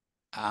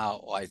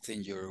 I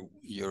think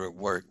you're at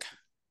work.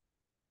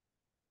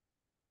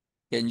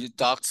 Can you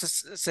talk,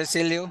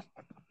 Cecilio?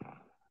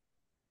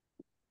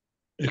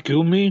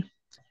 Excuse me?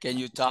 Can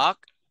you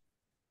talk?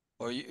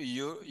 Or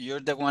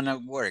you're the one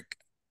at work?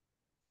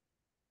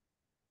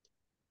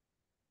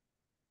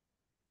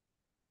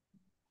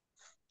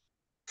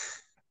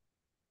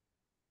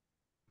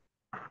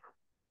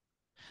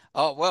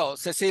 Oh, well,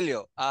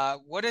 Cecilio,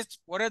 what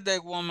are the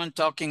woman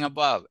talking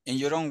about in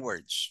your own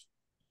words?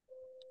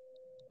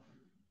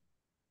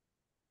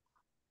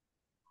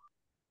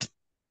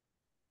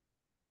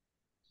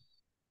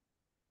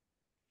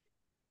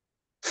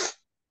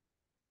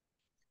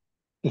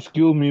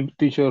 Excuse me,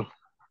 teacher.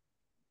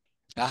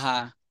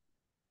 You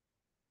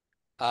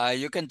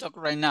can talk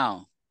right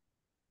now.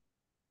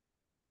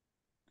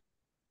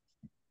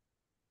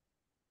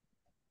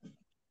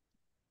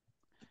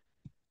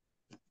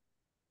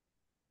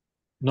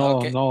 No,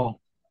 okay. no.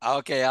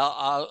 Okay,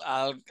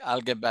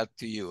 I'll get back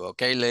to you,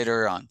 okay,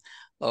 later on.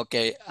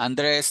 Okay,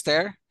 Andrea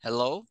Esther,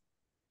 hello.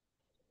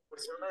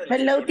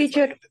 Hello,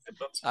 teacher.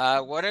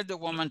 What are the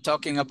woman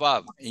talking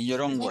about in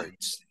your own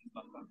words?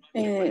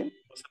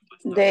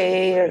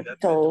 They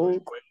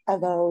talk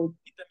about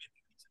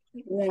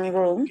one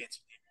room.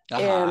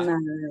 and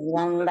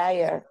one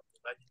liar.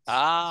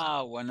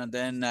 One of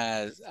them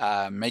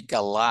make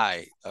a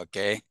lie.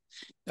 Okay.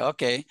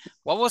 Okay.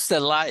 What was the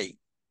lie?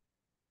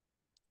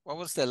 What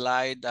was the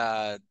lie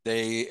that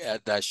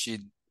that she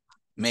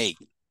made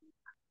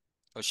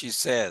or she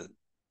said?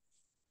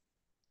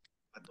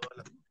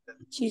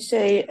 She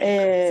say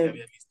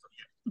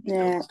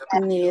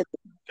need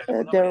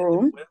the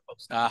room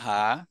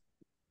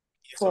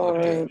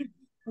for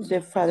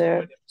the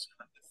father,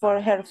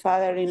 for her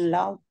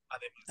father-in-law.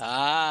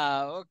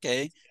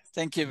 Okay.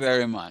 Thank you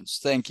very much.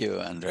 Thank you,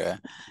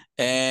 Andrea.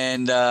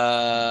 And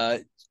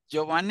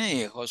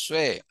Giovanni,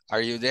 Josue,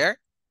 are you there?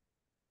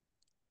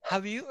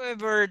 Have you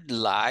ever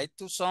lied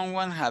to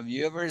someone? Have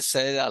you ever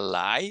said a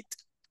lie?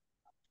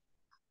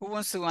 Who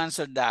wants to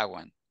answer that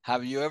one?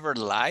 Have you ever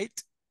lied?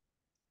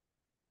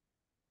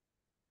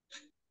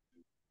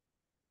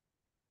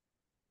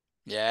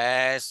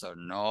 Yes or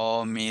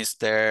no,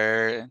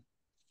 mister?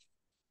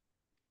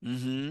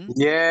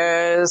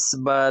 Yes,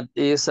 but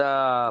it's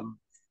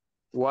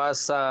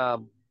was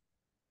how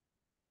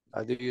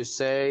do you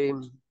say,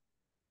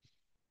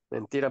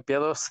 mentira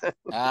piadosa?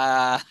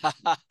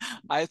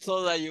 I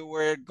thought that you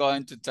were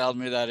going to tell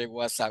me that it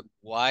was a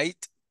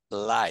white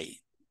lie.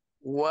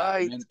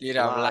 White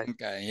mentira lie.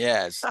 blanca,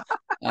 yes.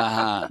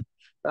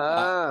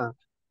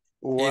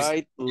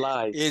 White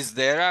lies. Is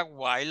there a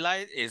white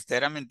lie? Is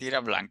there a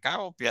mentira blanca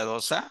o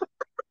piadosa?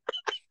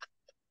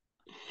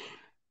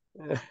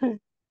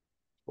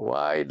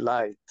 White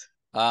light.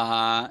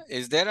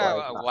 Is there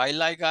a white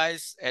light,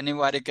 guys?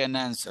 Anybody can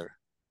answer.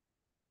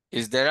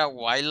 Is there a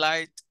white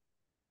light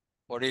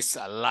or is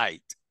a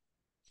light?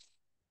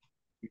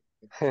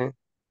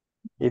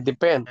 It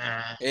depends.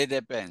 It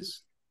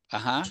depends.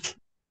 I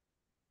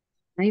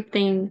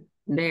think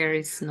there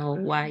is no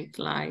white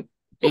lie.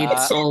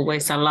 It's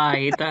always a lie.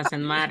 It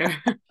doesn't matter.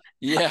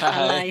 Yeah.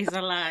 A lie is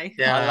a lie.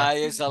 A lie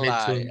is a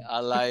lie.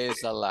 A lie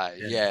is a lie.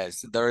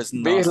 Yes, there is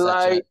no Big such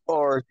light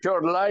or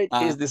short light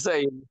is the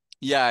same.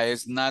 Yeah,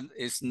 it's not.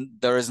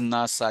 There is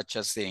not such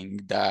a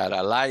thing that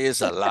a lie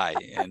is a lie.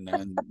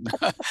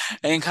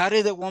 And how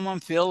did the woman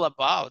feel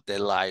about the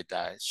lie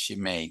that she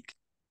made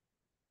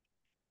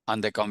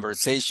on the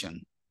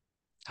conversation?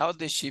 How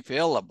did she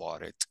feel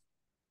about it?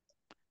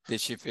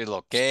 Did she feel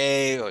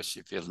okay or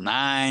she feel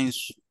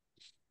nice?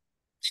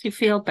 She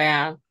feel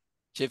bad.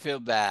 She feel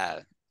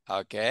bad.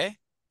 Okay.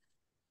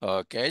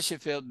 Okay, she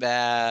feel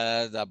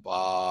bad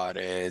about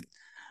it.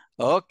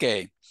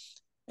 Okay.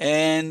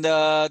 And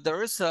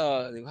there is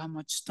how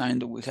much time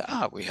do we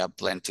have? We have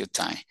plenty of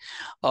time.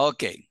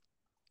 Okay,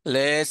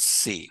 let's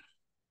see.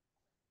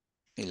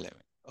 11.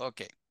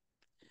 Okay.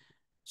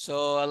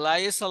 So a lie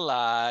is a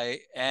lie,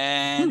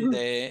 and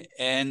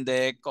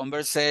the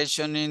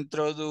conversation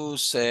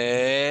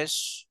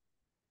introduces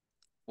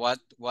what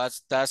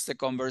does the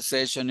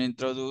conversation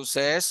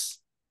introduces?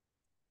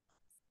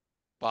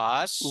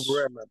 Past.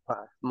 Grammar,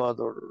 past,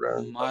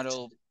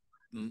 model,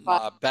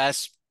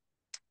 past.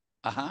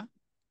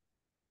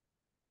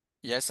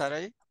 Yes,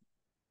 Sarai?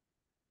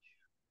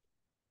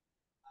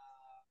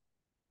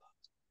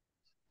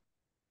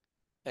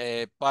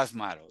 Past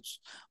models.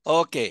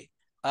 Okay.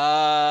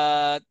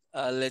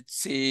 Let's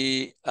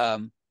see.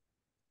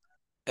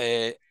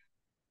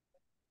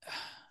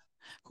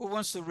 Who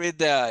wants to read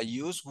the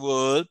use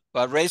would?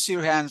 But raise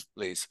your hands,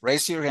 please.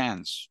 Raise your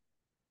hands.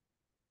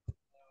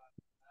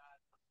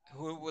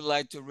 Who would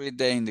like to read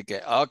the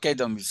indicator? Okay,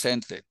 Don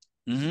Vicente.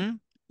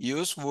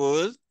 Use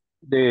would.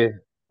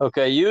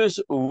 Okay, use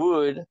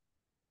would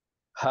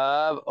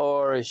have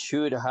or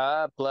should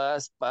have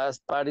plus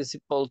past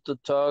participle to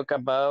talk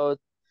about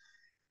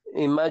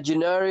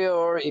imaginary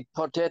or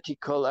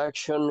hypothetical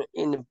action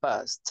in the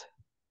past.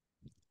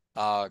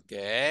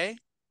 Okay.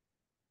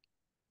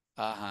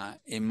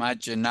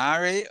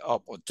 Imaginary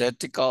or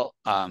hypothetical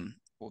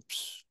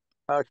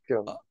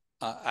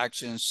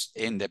actions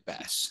in the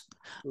past.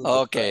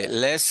 Okay,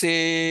 let's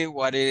see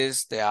what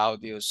is the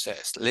audio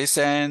says.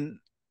 Listen.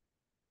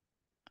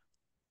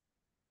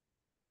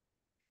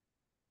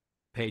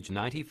 Page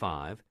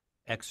 95,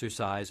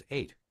 exercise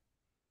 8.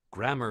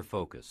 Grammar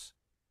focus.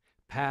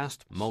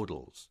 Past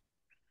modals.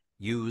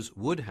 Use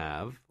would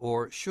have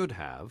or should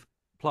have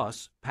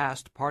plus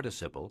past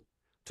participle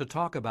to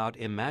talk about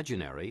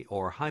imaginary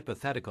or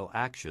hypothetical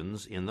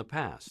actions in the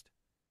past.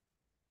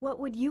 What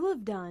would you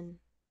have done?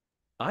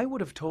 I would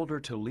have told her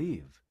to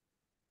leave.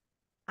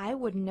 I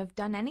wouldn't have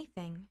done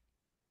anything.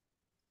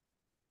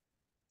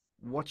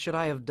 What should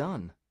I have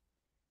done?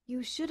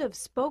 You should have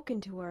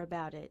spoken to her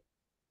about it.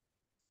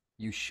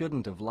 You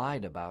shouldn't have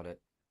lied about it.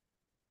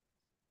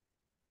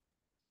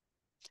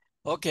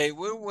 Okay,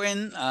 we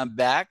went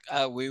back.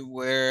 We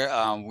went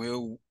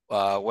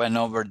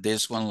over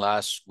this one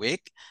last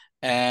week,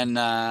 and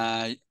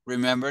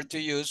remember to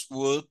use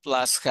would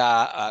plus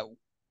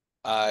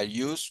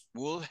use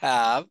would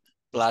have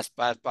plus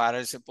past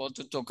participle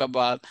to talk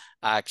about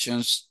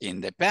actions in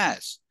the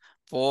past.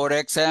 For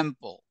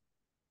example,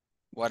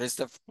 what is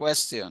the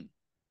question?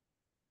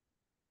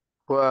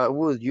 What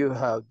would you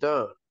have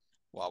done?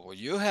 What would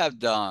you have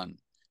done?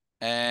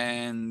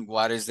 And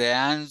what is the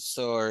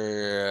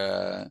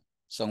answer?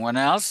 Someone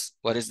else?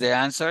 What is the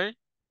answer?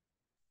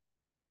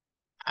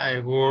 I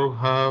would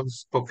have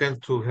spoken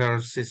to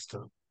her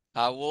sister.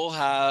 I will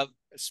have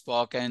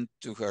spoken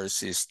to her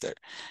sister.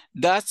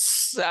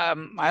 That's,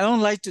 I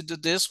don't like to do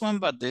this one,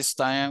 but this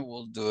time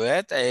we'll do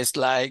it. It's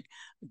like,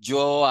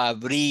 yo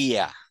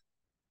habría,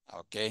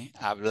 okay,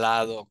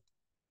 hablado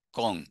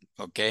con,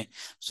 okay?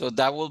 So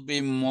that will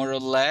be more or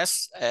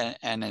less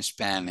in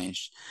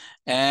Spanish.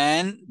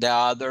 And the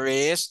other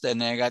is, the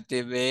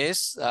negative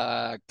is,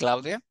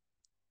 Claudia?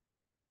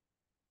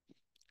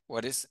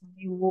 What is?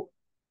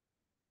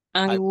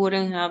 I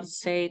wouldn't have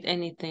said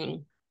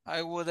anything.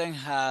 I wouldn't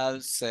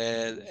have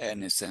said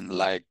anything.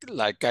 Like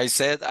I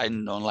said, I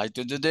don't like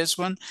to do this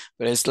one,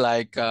 but it's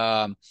like,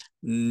 yo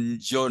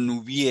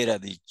no hubiera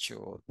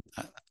dicho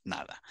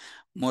nada,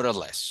 more or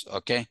less,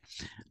 okay?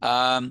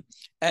 And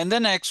the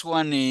next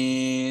one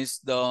is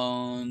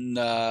Don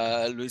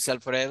Luis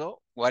Alfredo.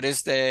 What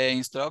is the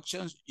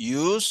instructions?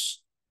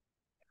 Use?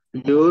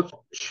 You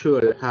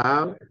should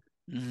have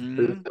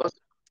los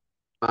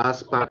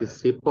past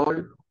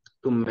participle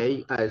to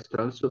make a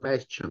strong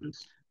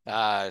suggestions.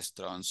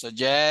 Strong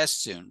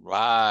suggestion,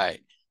 right.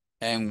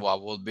 And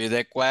what would be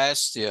the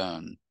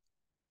question?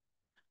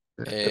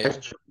 The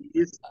question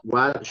is,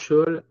 what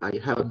should I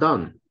have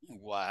done?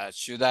 What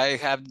should I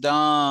have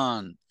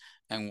done?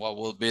 And what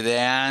will be the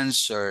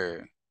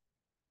answer?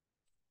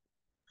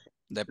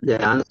 The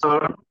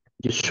answer,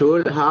 you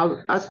should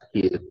have asked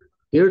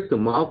here to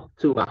move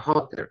to a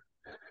hotel.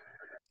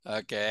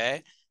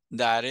 Okay,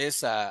 that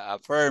is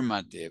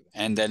affirmative.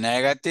 And the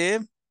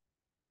negative?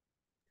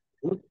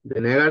 The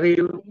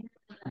negative,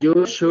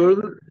 you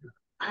should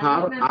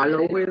have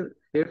allowed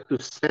her to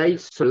stay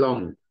so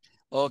long.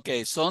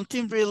 Okay,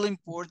 something really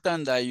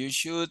important that you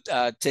should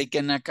take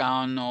in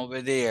account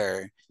over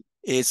there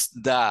is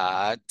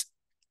that,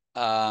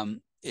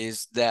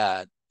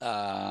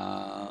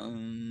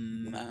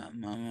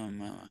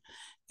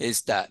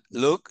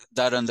 look,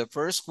 that on the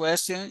first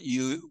question,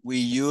 we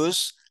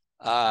use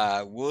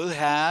would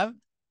have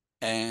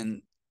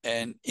and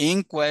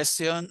in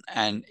question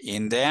and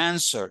in the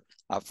answer,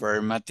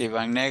 affirmative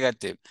and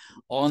negative.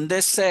 On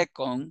the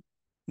second,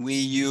 we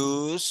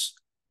use,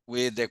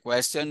 with the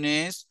question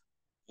is,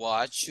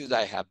 what should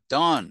I have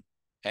done?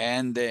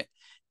 And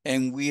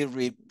we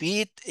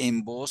repeat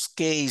in both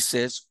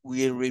cases,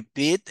 we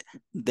repeat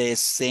the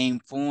same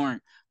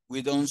form.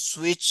 We don't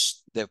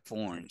switch the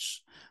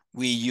forms.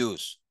 We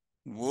use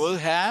would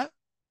have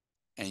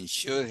and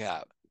should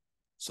have.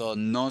 So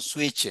no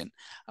switching.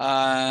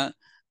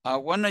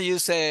 When you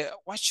say,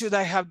 what should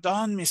I have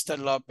done, Mr.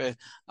 Lopez?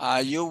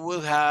 You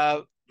will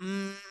have,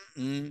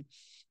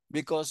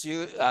 because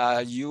you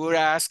were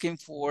asking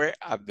for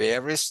a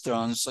very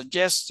strong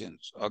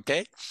suggestions,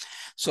 okay?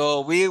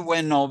 So we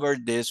went over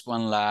this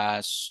one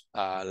last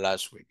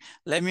week.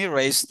 Let me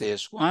erase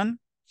this one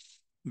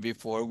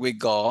before we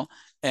go.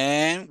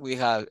 And we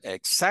have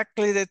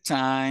exactly the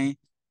time,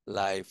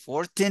 like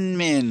 14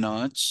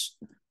 minutes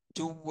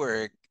to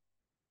work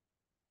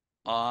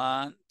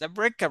on the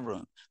breakout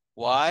room.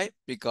 Why?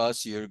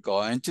 Because you're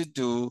going to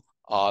do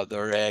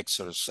other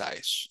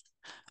exercise.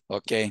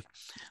 Okay,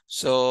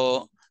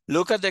 so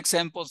look at the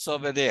examples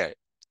over there.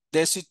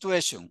 The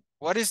situation.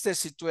 What is the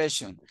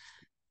situation?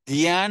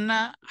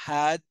 Diana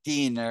had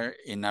dinner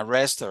in a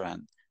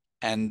restaurant,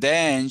 and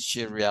then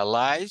she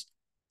realized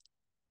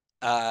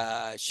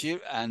that she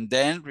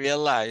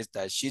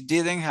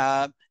didn't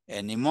have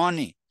any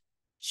money.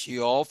 She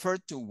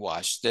offered to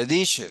wash the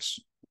dishes.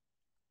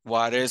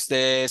 What is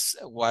this?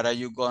 What are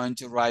you going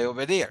to write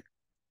over there?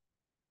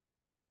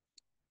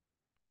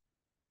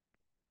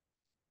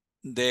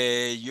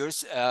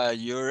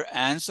 Your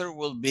answer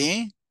will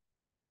be,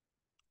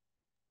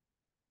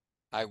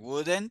 I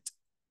wouldn't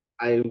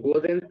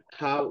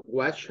have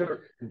washed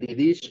the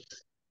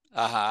dishes.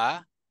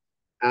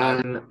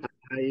 And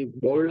I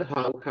would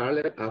have called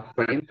a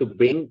friend to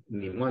bring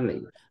me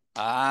money.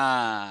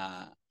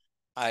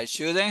 I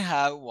shouldn't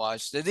have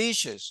washed the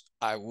dishes.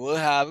 I would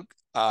have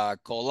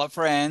called a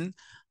friend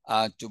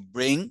to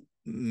bring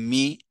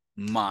me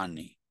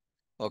money.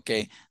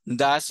 Okay,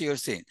 that's your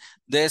thing.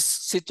 This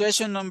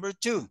situation number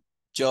 2,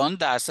 John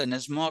doesn't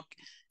smoke.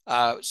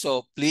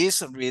 So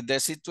please read the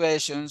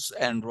situations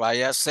and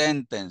write a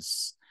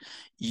sentence.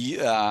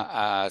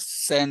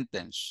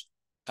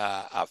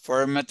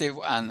 Affirmative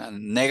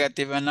and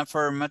negative and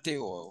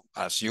affirmative, or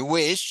as you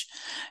wish,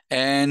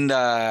 and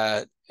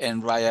write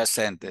a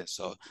sentence.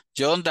 So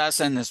John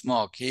doesn't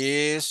smoke.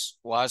 He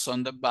was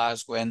on the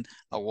bus when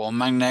a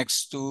woman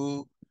next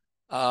to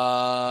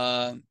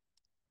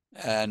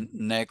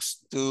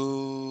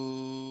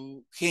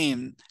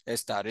him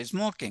started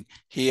smoking.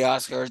 He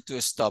asked her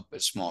to stop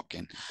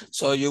smoking.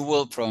 So you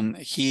will from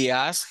he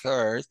asked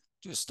her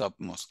to stop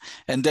smoking.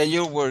 And then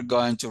you were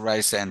going to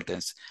write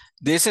sentence.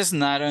 This is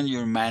not on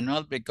your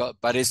manual,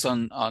 but it's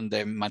on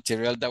the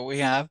material that we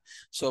have.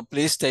 So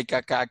please take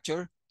a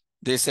capture.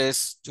 This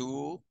is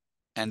 2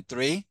 and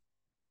 3.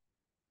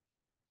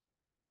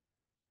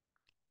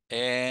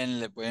 And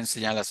le voy a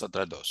enseñar las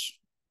otras dos.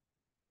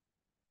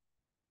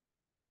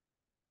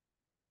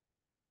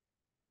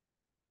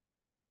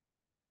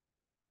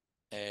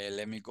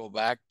 Let me go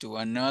back to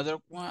another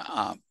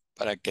one.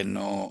 Para que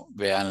no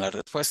vean la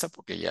respuesta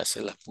porque ya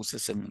se las puse,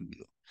 se me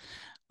olvidó.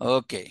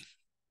 Ok.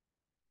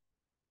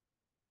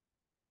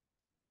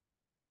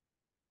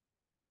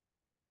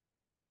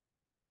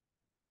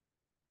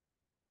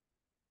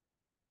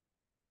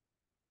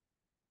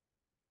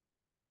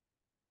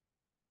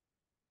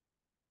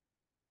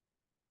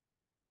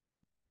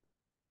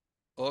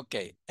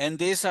 Okay, and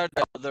these are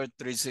the other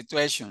three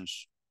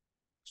situations.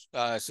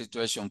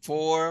 Situation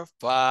 4,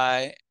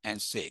 5,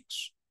 and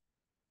 6.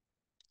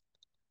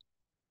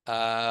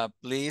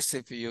 Please,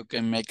 if you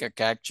can make a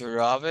capture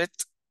of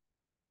it.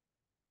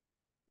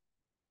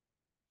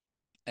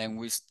 And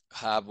we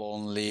have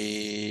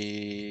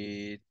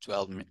only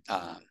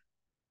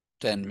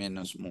 10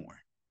 minutes more.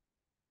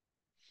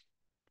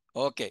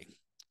 Okay,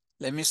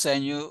 let me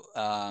send you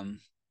 12,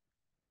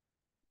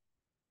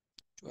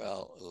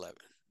 11.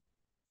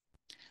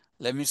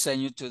 Let me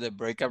send you to the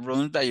breakout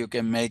room that you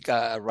can make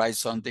write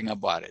something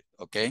about it,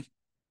 okay?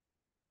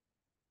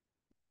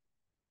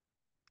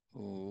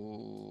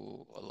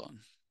 Ooh, hold on.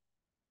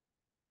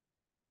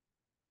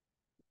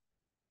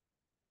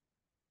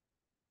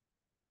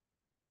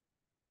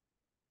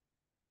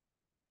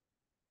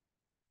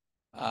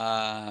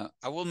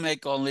 I will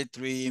make only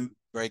 3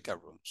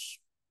 breakout rooms.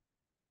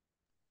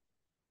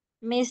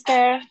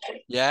 Mister,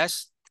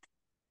 Yes?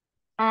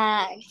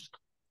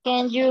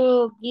 can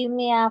you give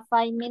me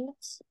 5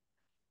 minutes?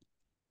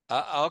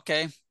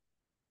 Okay.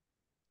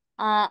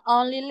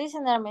 Only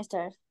listener,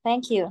 mister.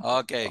 Thank you.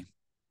 Okay.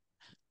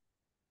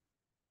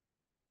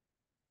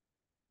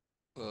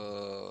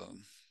 How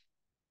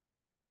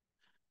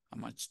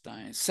much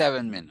time?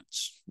 7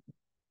 minutes.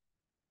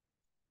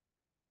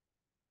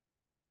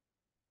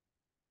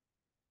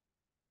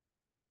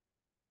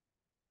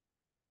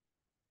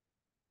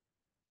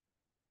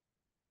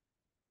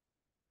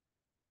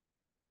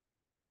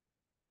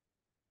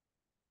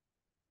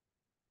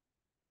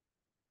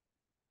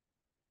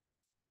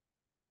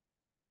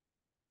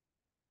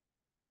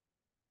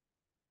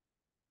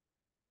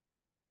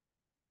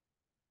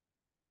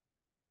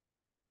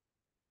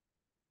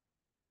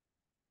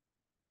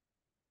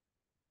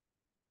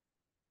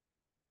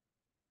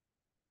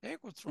 Hey,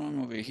 what's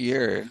wrong over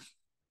here?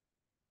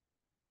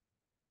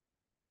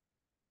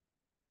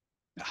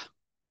 Ah.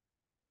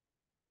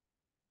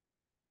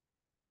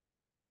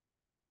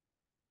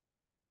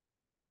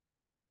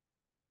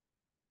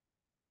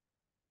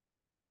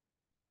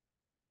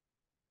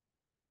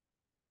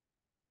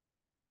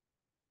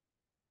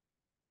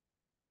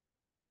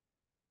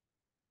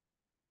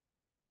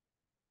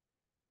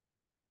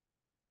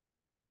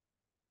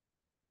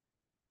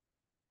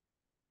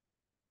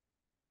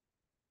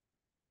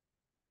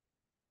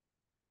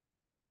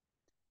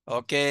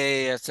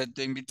 Okay, accept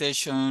the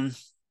invitation.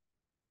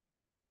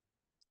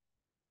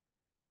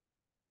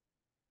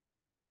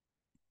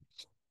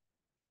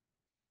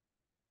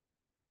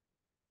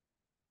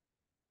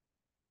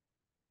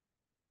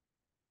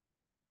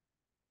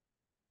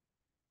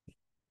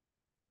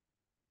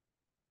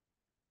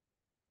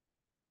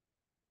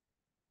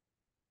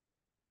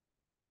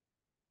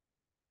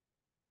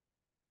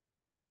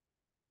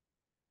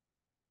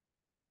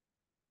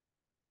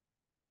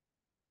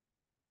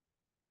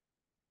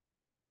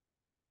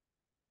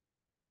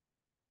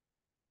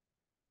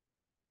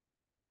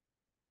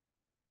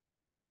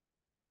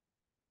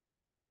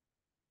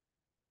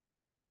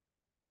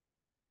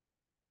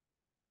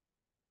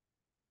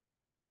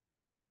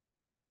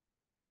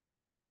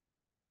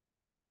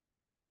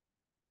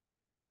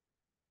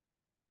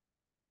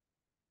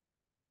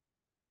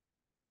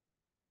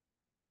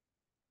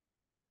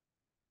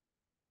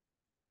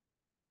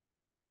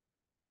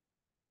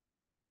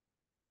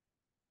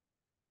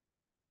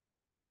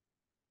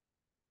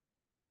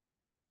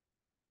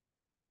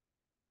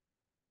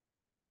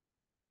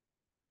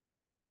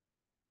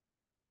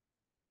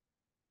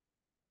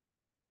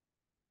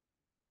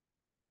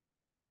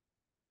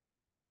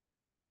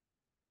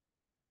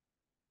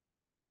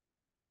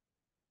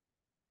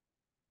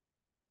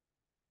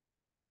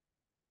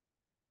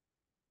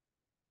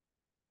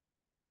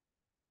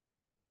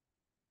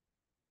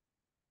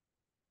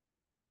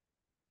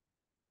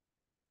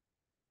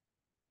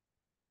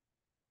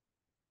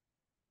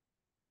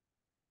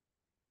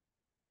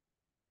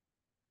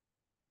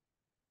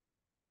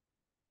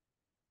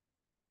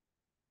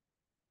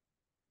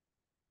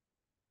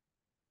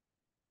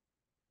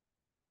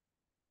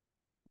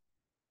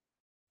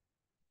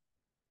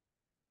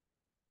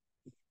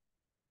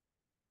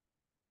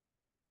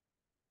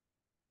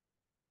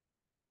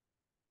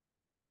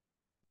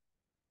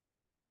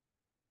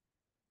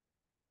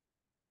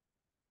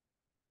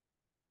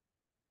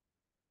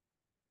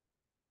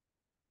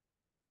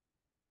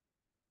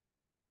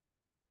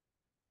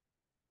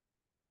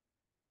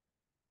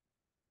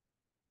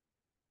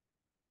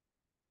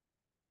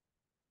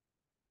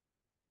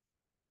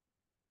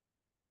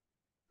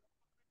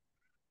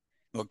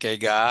 Okay,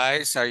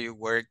 guys, are you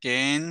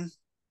working?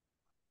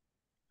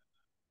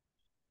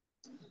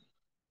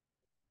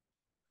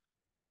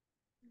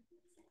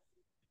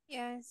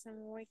 Yes,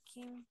 I'm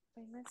working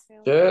by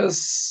myself.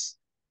 Yes.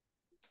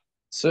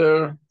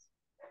 Sir.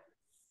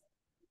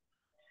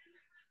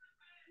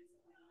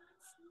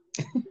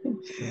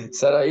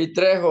 Sarai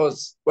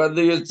Trejos, what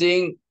do you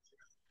think?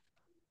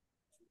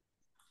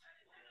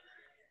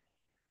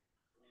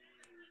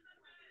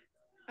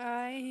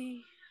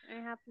 I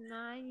have no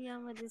idea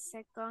with the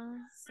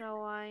second,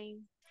 so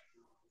I'm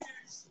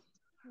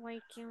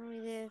working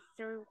with the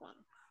third one.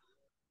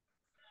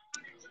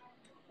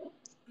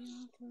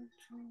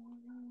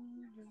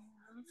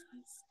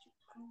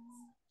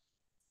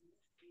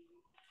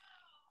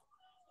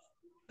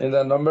 And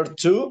the number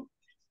 2?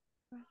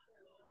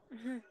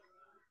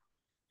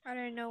 I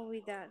don't know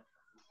with that.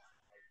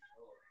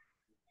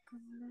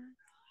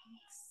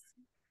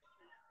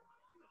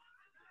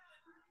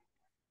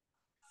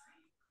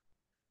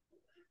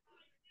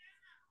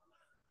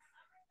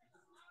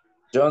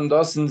 John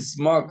doesn't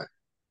smoke.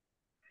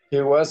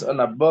 He was on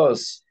a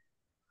bus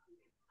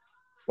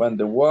when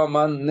the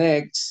woman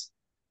next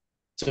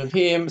to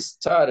him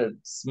started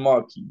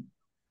smoking.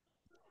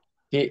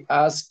 He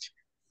asked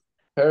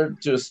her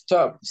to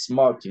stop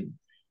smoking.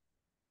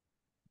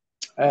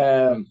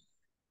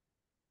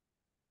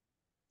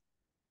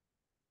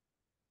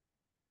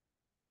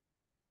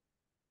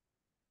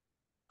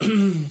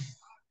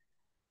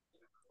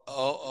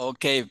 Oh,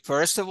 okay.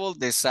 First of all,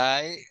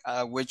 decide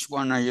which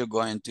one are you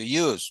going to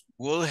use.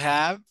 Will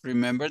have,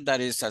 remember that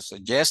is a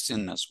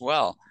suggestion as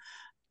well.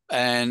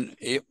 And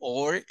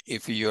or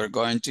if you're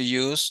going to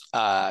use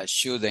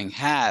shouldn't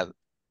have,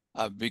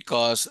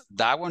 because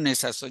that one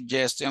is a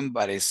suggestion,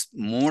 but it's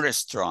more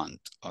strong,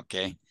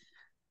 okay?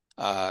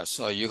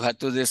 So you have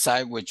to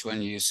decide which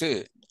one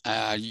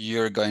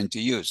you're going to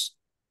use.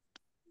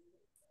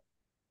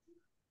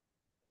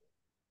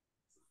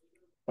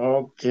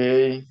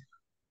 Okay.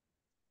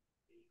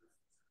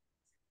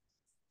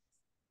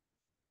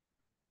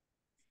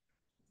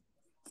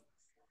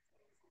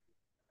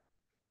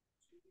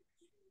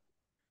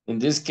 In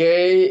this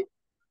case,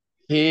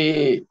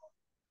 he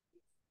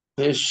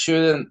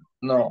shouldn't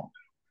know.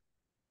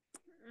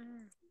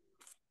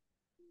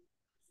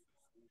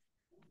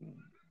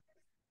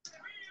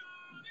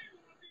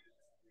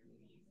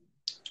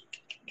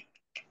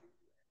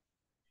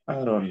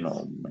 I don't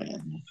know,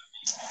 man.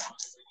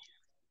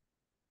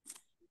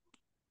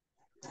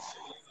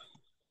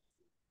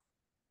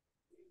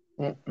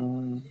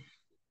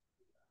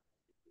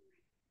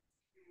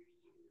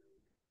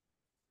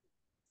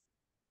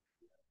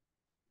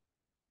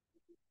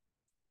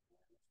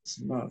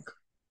 Smoke.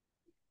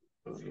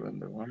 When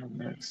the one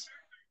next.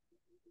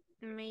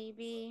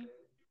 Maybe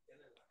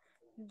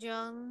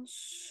John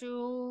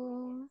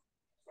should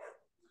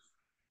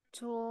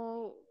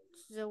told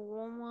the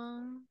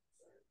woman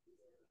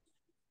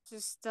to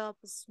stop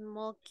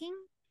smoking.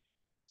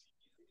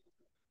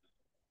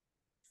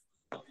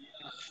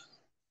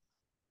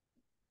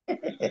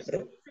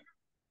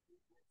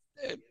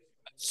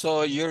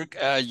 So you're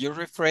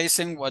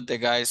rephrasing what the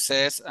guy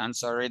says. I'm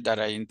sorry that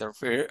I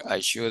interfere. I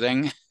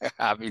shouldn't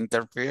have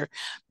interfered.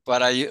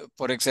 But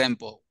for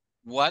example,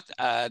 what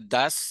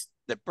that's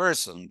the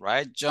person,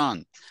 right,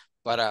 John?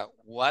 But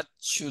what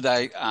should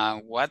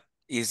what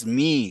is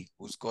me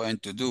who's going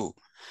to do?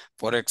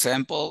 For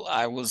example,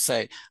 I will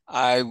say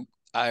I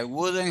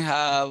wouldn't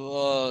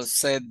have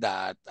said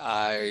that.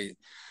 I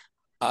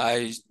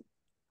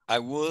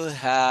would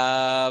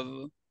have.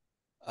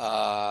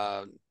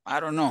 I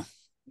don't know.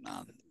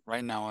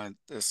 Right now it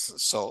is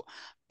so,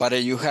 but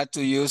you had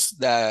to use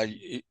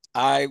the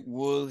I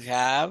would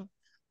have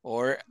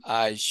or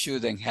I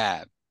shouldn't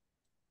have.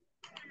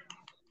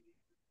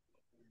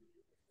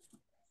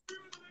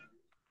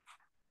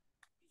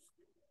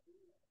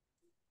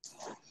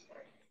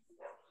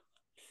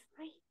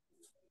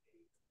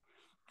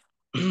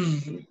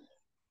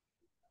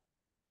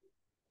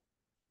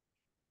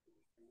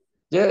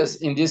 Yes,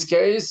 in this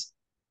case,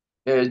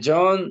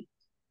 John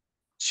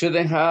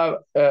shouldn't have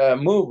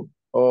moved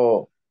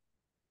or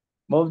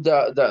moved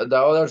the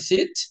other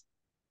seat.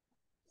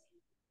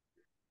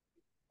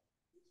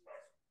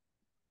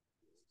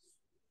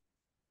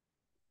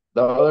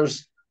 The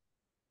others,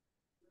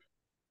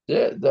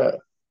 yeah,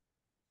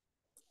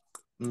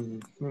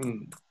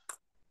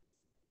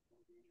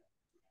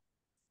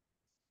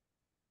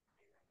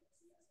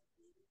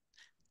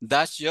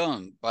 That's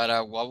John,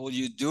 but what would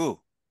you do?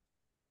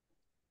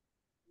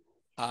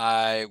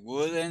 I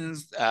wouldn't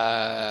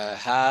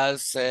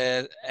have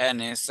said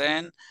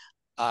anything.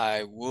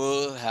 I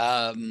would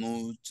have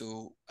moved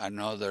to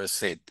another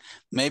seat.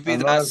 Maybe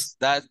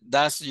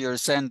that's your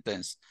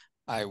sentence.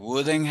 I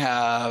wouldn't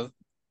have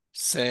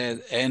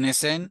said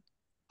anything.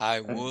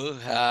 I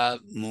would have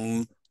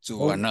moved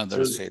to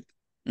another seat.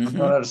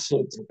 Another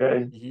seat,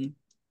 okay.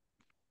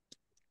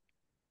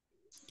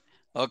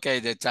 Okay,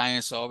 the time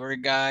is over,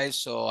 guys.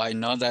 So I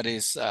know that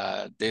is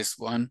this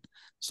one.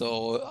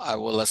 So I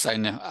will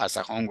assign it as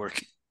a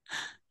homework.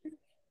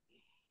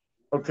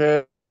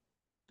 Okay.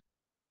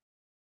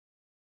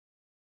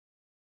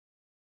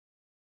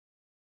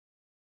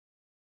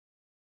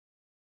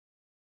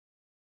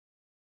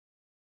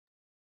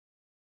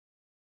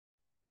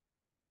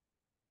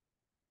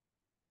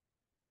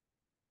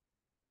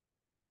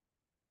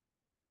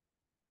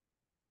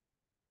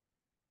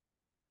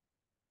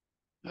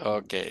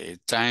 Okay,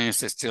 time is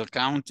still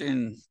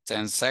counting,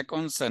 10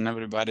 seconds, and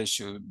everybody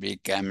should be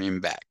coming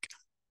back.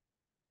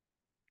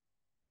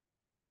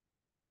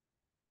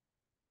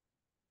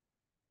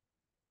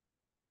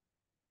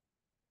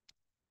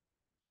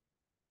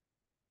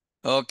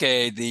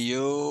 Okay, do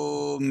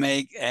you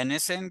make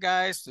anything,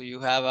 guys? Do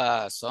you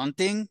have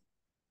something?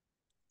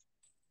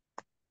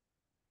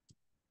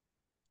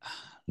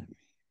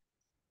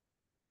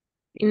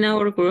 In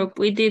our group,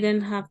 we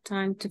didn't have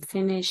time to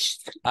finish.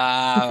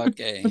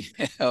 Okay,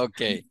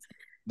 okay.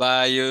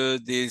 But you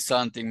did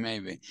something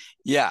maybe.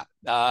 Yeah,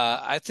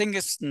 I think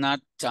it's not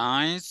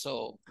time.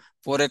 So,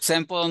 for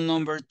example,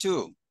 number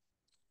 2,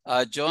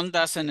 John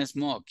doesn't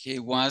smoke. He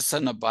was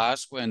on a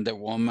bus when the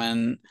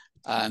woman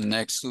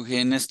next to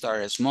him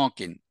started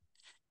smoking.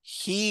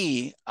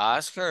 He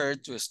asked her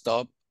to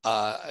stop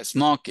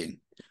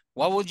smoking.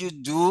 What would you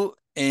do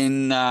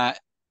in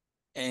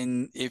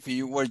if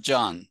you were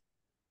John?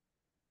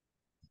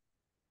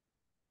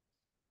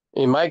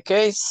 In my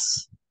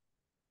case,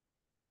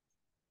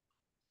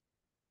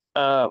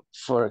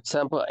 for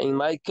example, in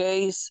my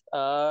case,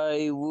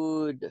 I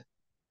would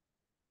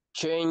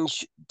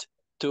change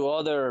to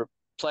other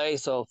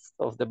place of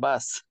the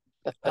bus.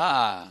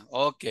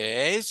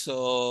 Okay.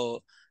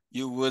 So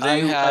you wouldn't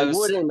I have.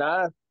 wouldn't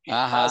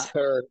ask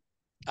her.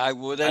 I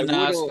wouldn't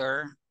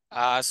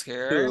ask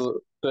her.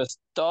 To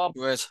stop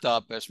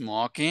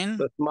smoking.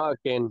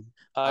 Smoking.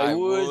 I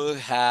would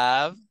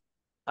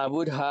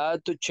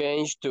have to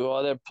change to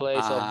other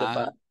place of the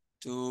bus.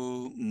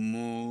 To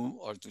move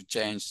or to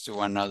change to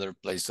another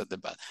place of the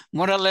bus.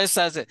 More or less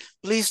as it.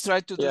 Please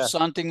try to do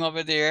something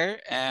over there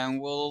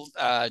and we'll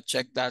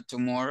check that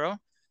tomorrow.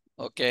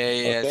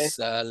 Okay, yes,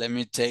 let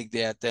me take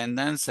the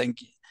attendance.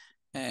 Thank you.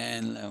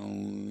 And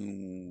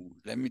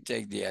let me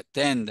take the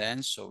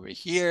attendance over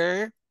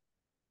here.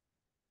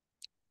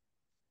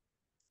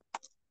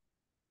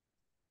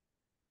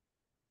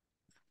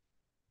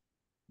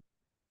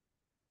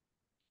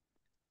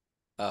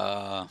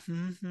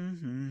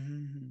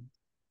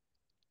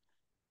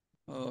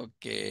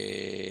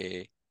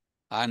 Okay.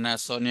 Ana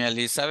Sonia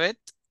Elizabeth.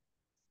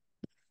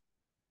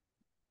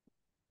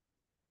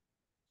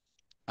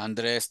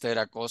 Andrés Esther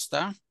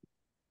Acosta.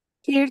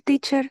 Here,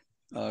 teacher.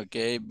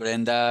 Okay.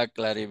 Brenda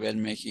Claribel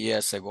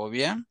Mejía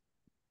Segovia.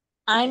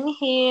 I'm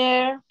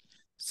here.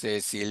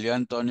 Cecilio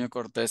Antonio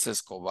Cortés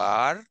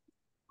Escobar.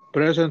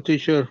 Present,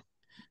 teacher.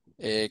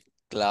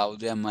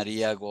 Claudia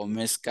María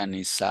Gómez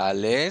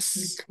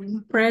Canizales.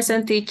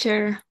 Present,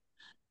 teacher.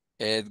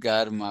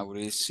 Edgar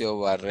Mauricio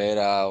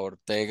Barrera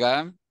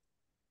Ortega.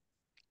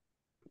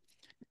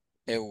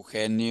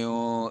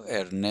 Eugenio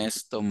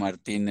Ernesto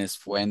Martínez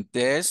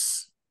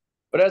Fuentes.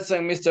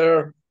 Present,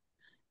 Mr.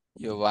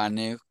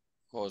 Giovanni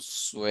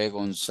Josué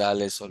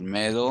González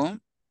Olmedo.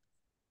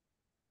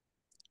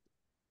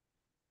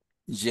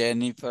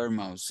 Jennifer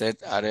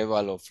Mauset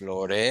Arevalo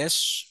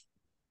Flores.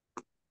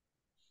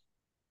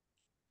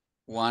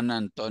 Juan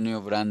Antonio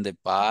Brande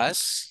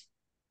Paz.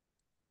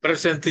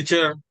 Present,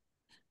 teacher.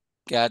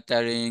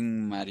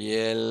 Catherine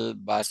Mariel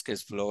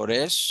Vázquez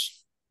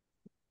Flores.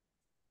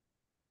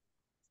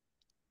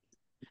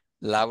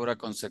 Laura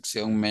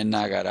Concepción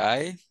Mena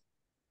Garay.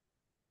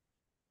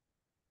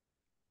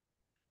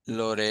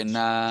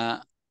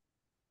 Lorena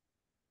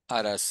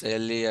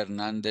Araceli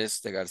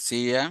Hernández de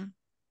García.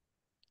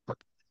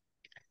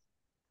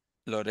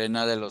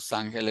 Lorena de Los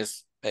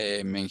Ángeles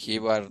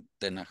Mengíbar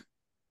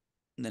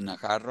de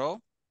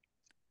Najarro.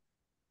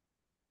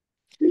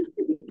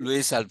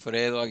 Luis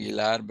Alfredo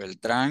Aguilar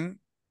Beltrán.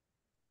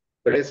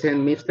 Present,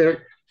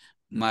 Mr.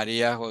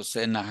 María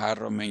José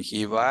Najarro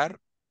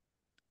Mengíbar.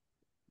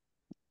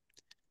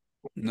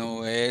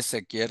 Noé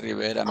Ezequiel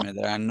Rivera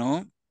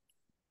Medrano.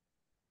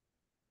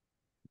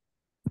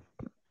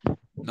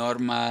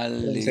 Norma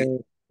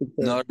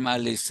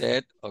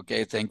Lisette,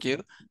 okay, thank you.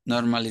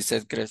 Norma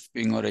Lisette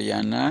Crespin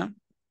Orellana.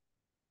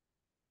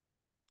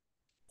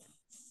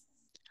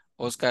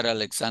 Oscar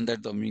Alexander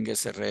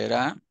Domínguez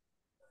Herrera.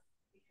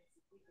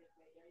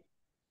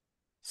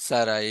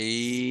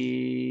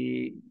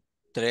 Saraí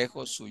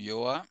Trejo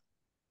Ulloa.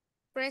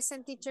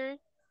 Present, teacher.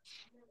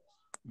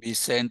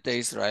 Vicente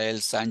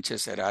Israel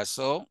Sánchez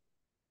Erazo.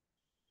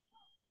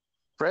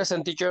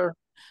 Present, teacher.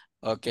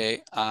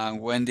 Okay,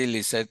 Wendy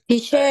Lisette.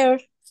 Teacher.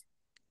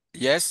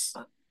 Yes.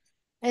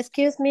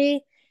 Excuse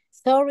me.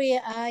 Sorry,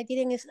 I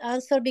didn't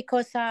answer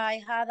because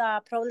I had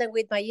a problem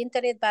with my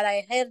internet, but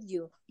I heard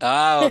you.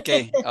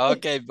 Okay,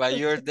 okay, but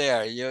you're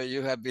there.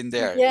 You have been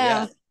there.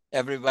 Yeah.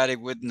 Everybody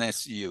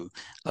witnessed you.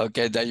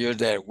 Okay, that you're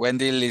there.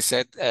 Wendy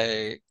Lisette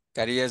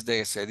Carías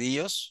de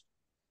Cedillos.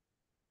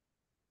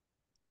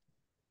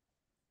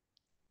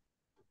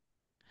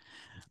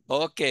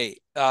 Okay,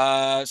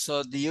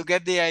 so do you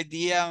get the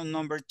idea on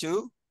number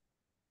 2?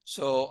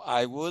 So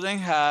I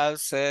wouldn't have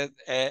said,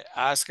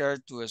 ask her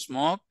to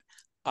smoke.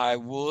 I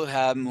would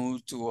have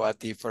moved to a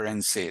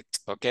different seat,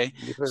 okay?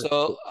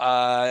 So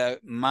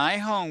my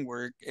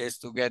homework is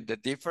to get the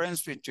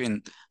difference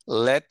between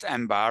let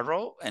and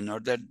borrow in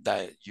order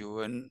that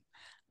you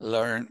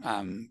learn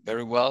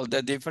very well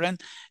the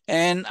different,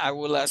 and I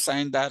will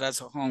assign that as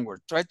a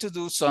homework. Try to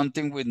do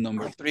something with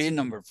number 3,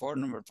 number 4,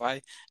 number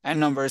 5, and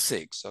number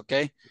 6,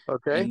 okay?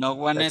 Okay. And no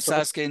one is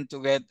Excellent. asking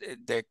to get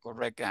the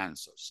correct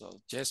answer,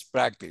 so just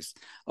practice.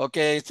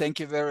 Okay, thank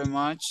you very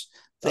much.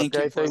 Thank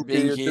you for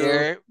being you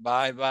here.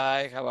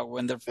 Bye-bye. Have a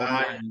wonderful Bye.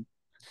 night.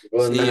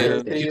 Good See night.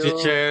 you. Thank See you, you.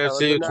 teacher. Have a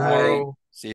See you good night. tomorrow.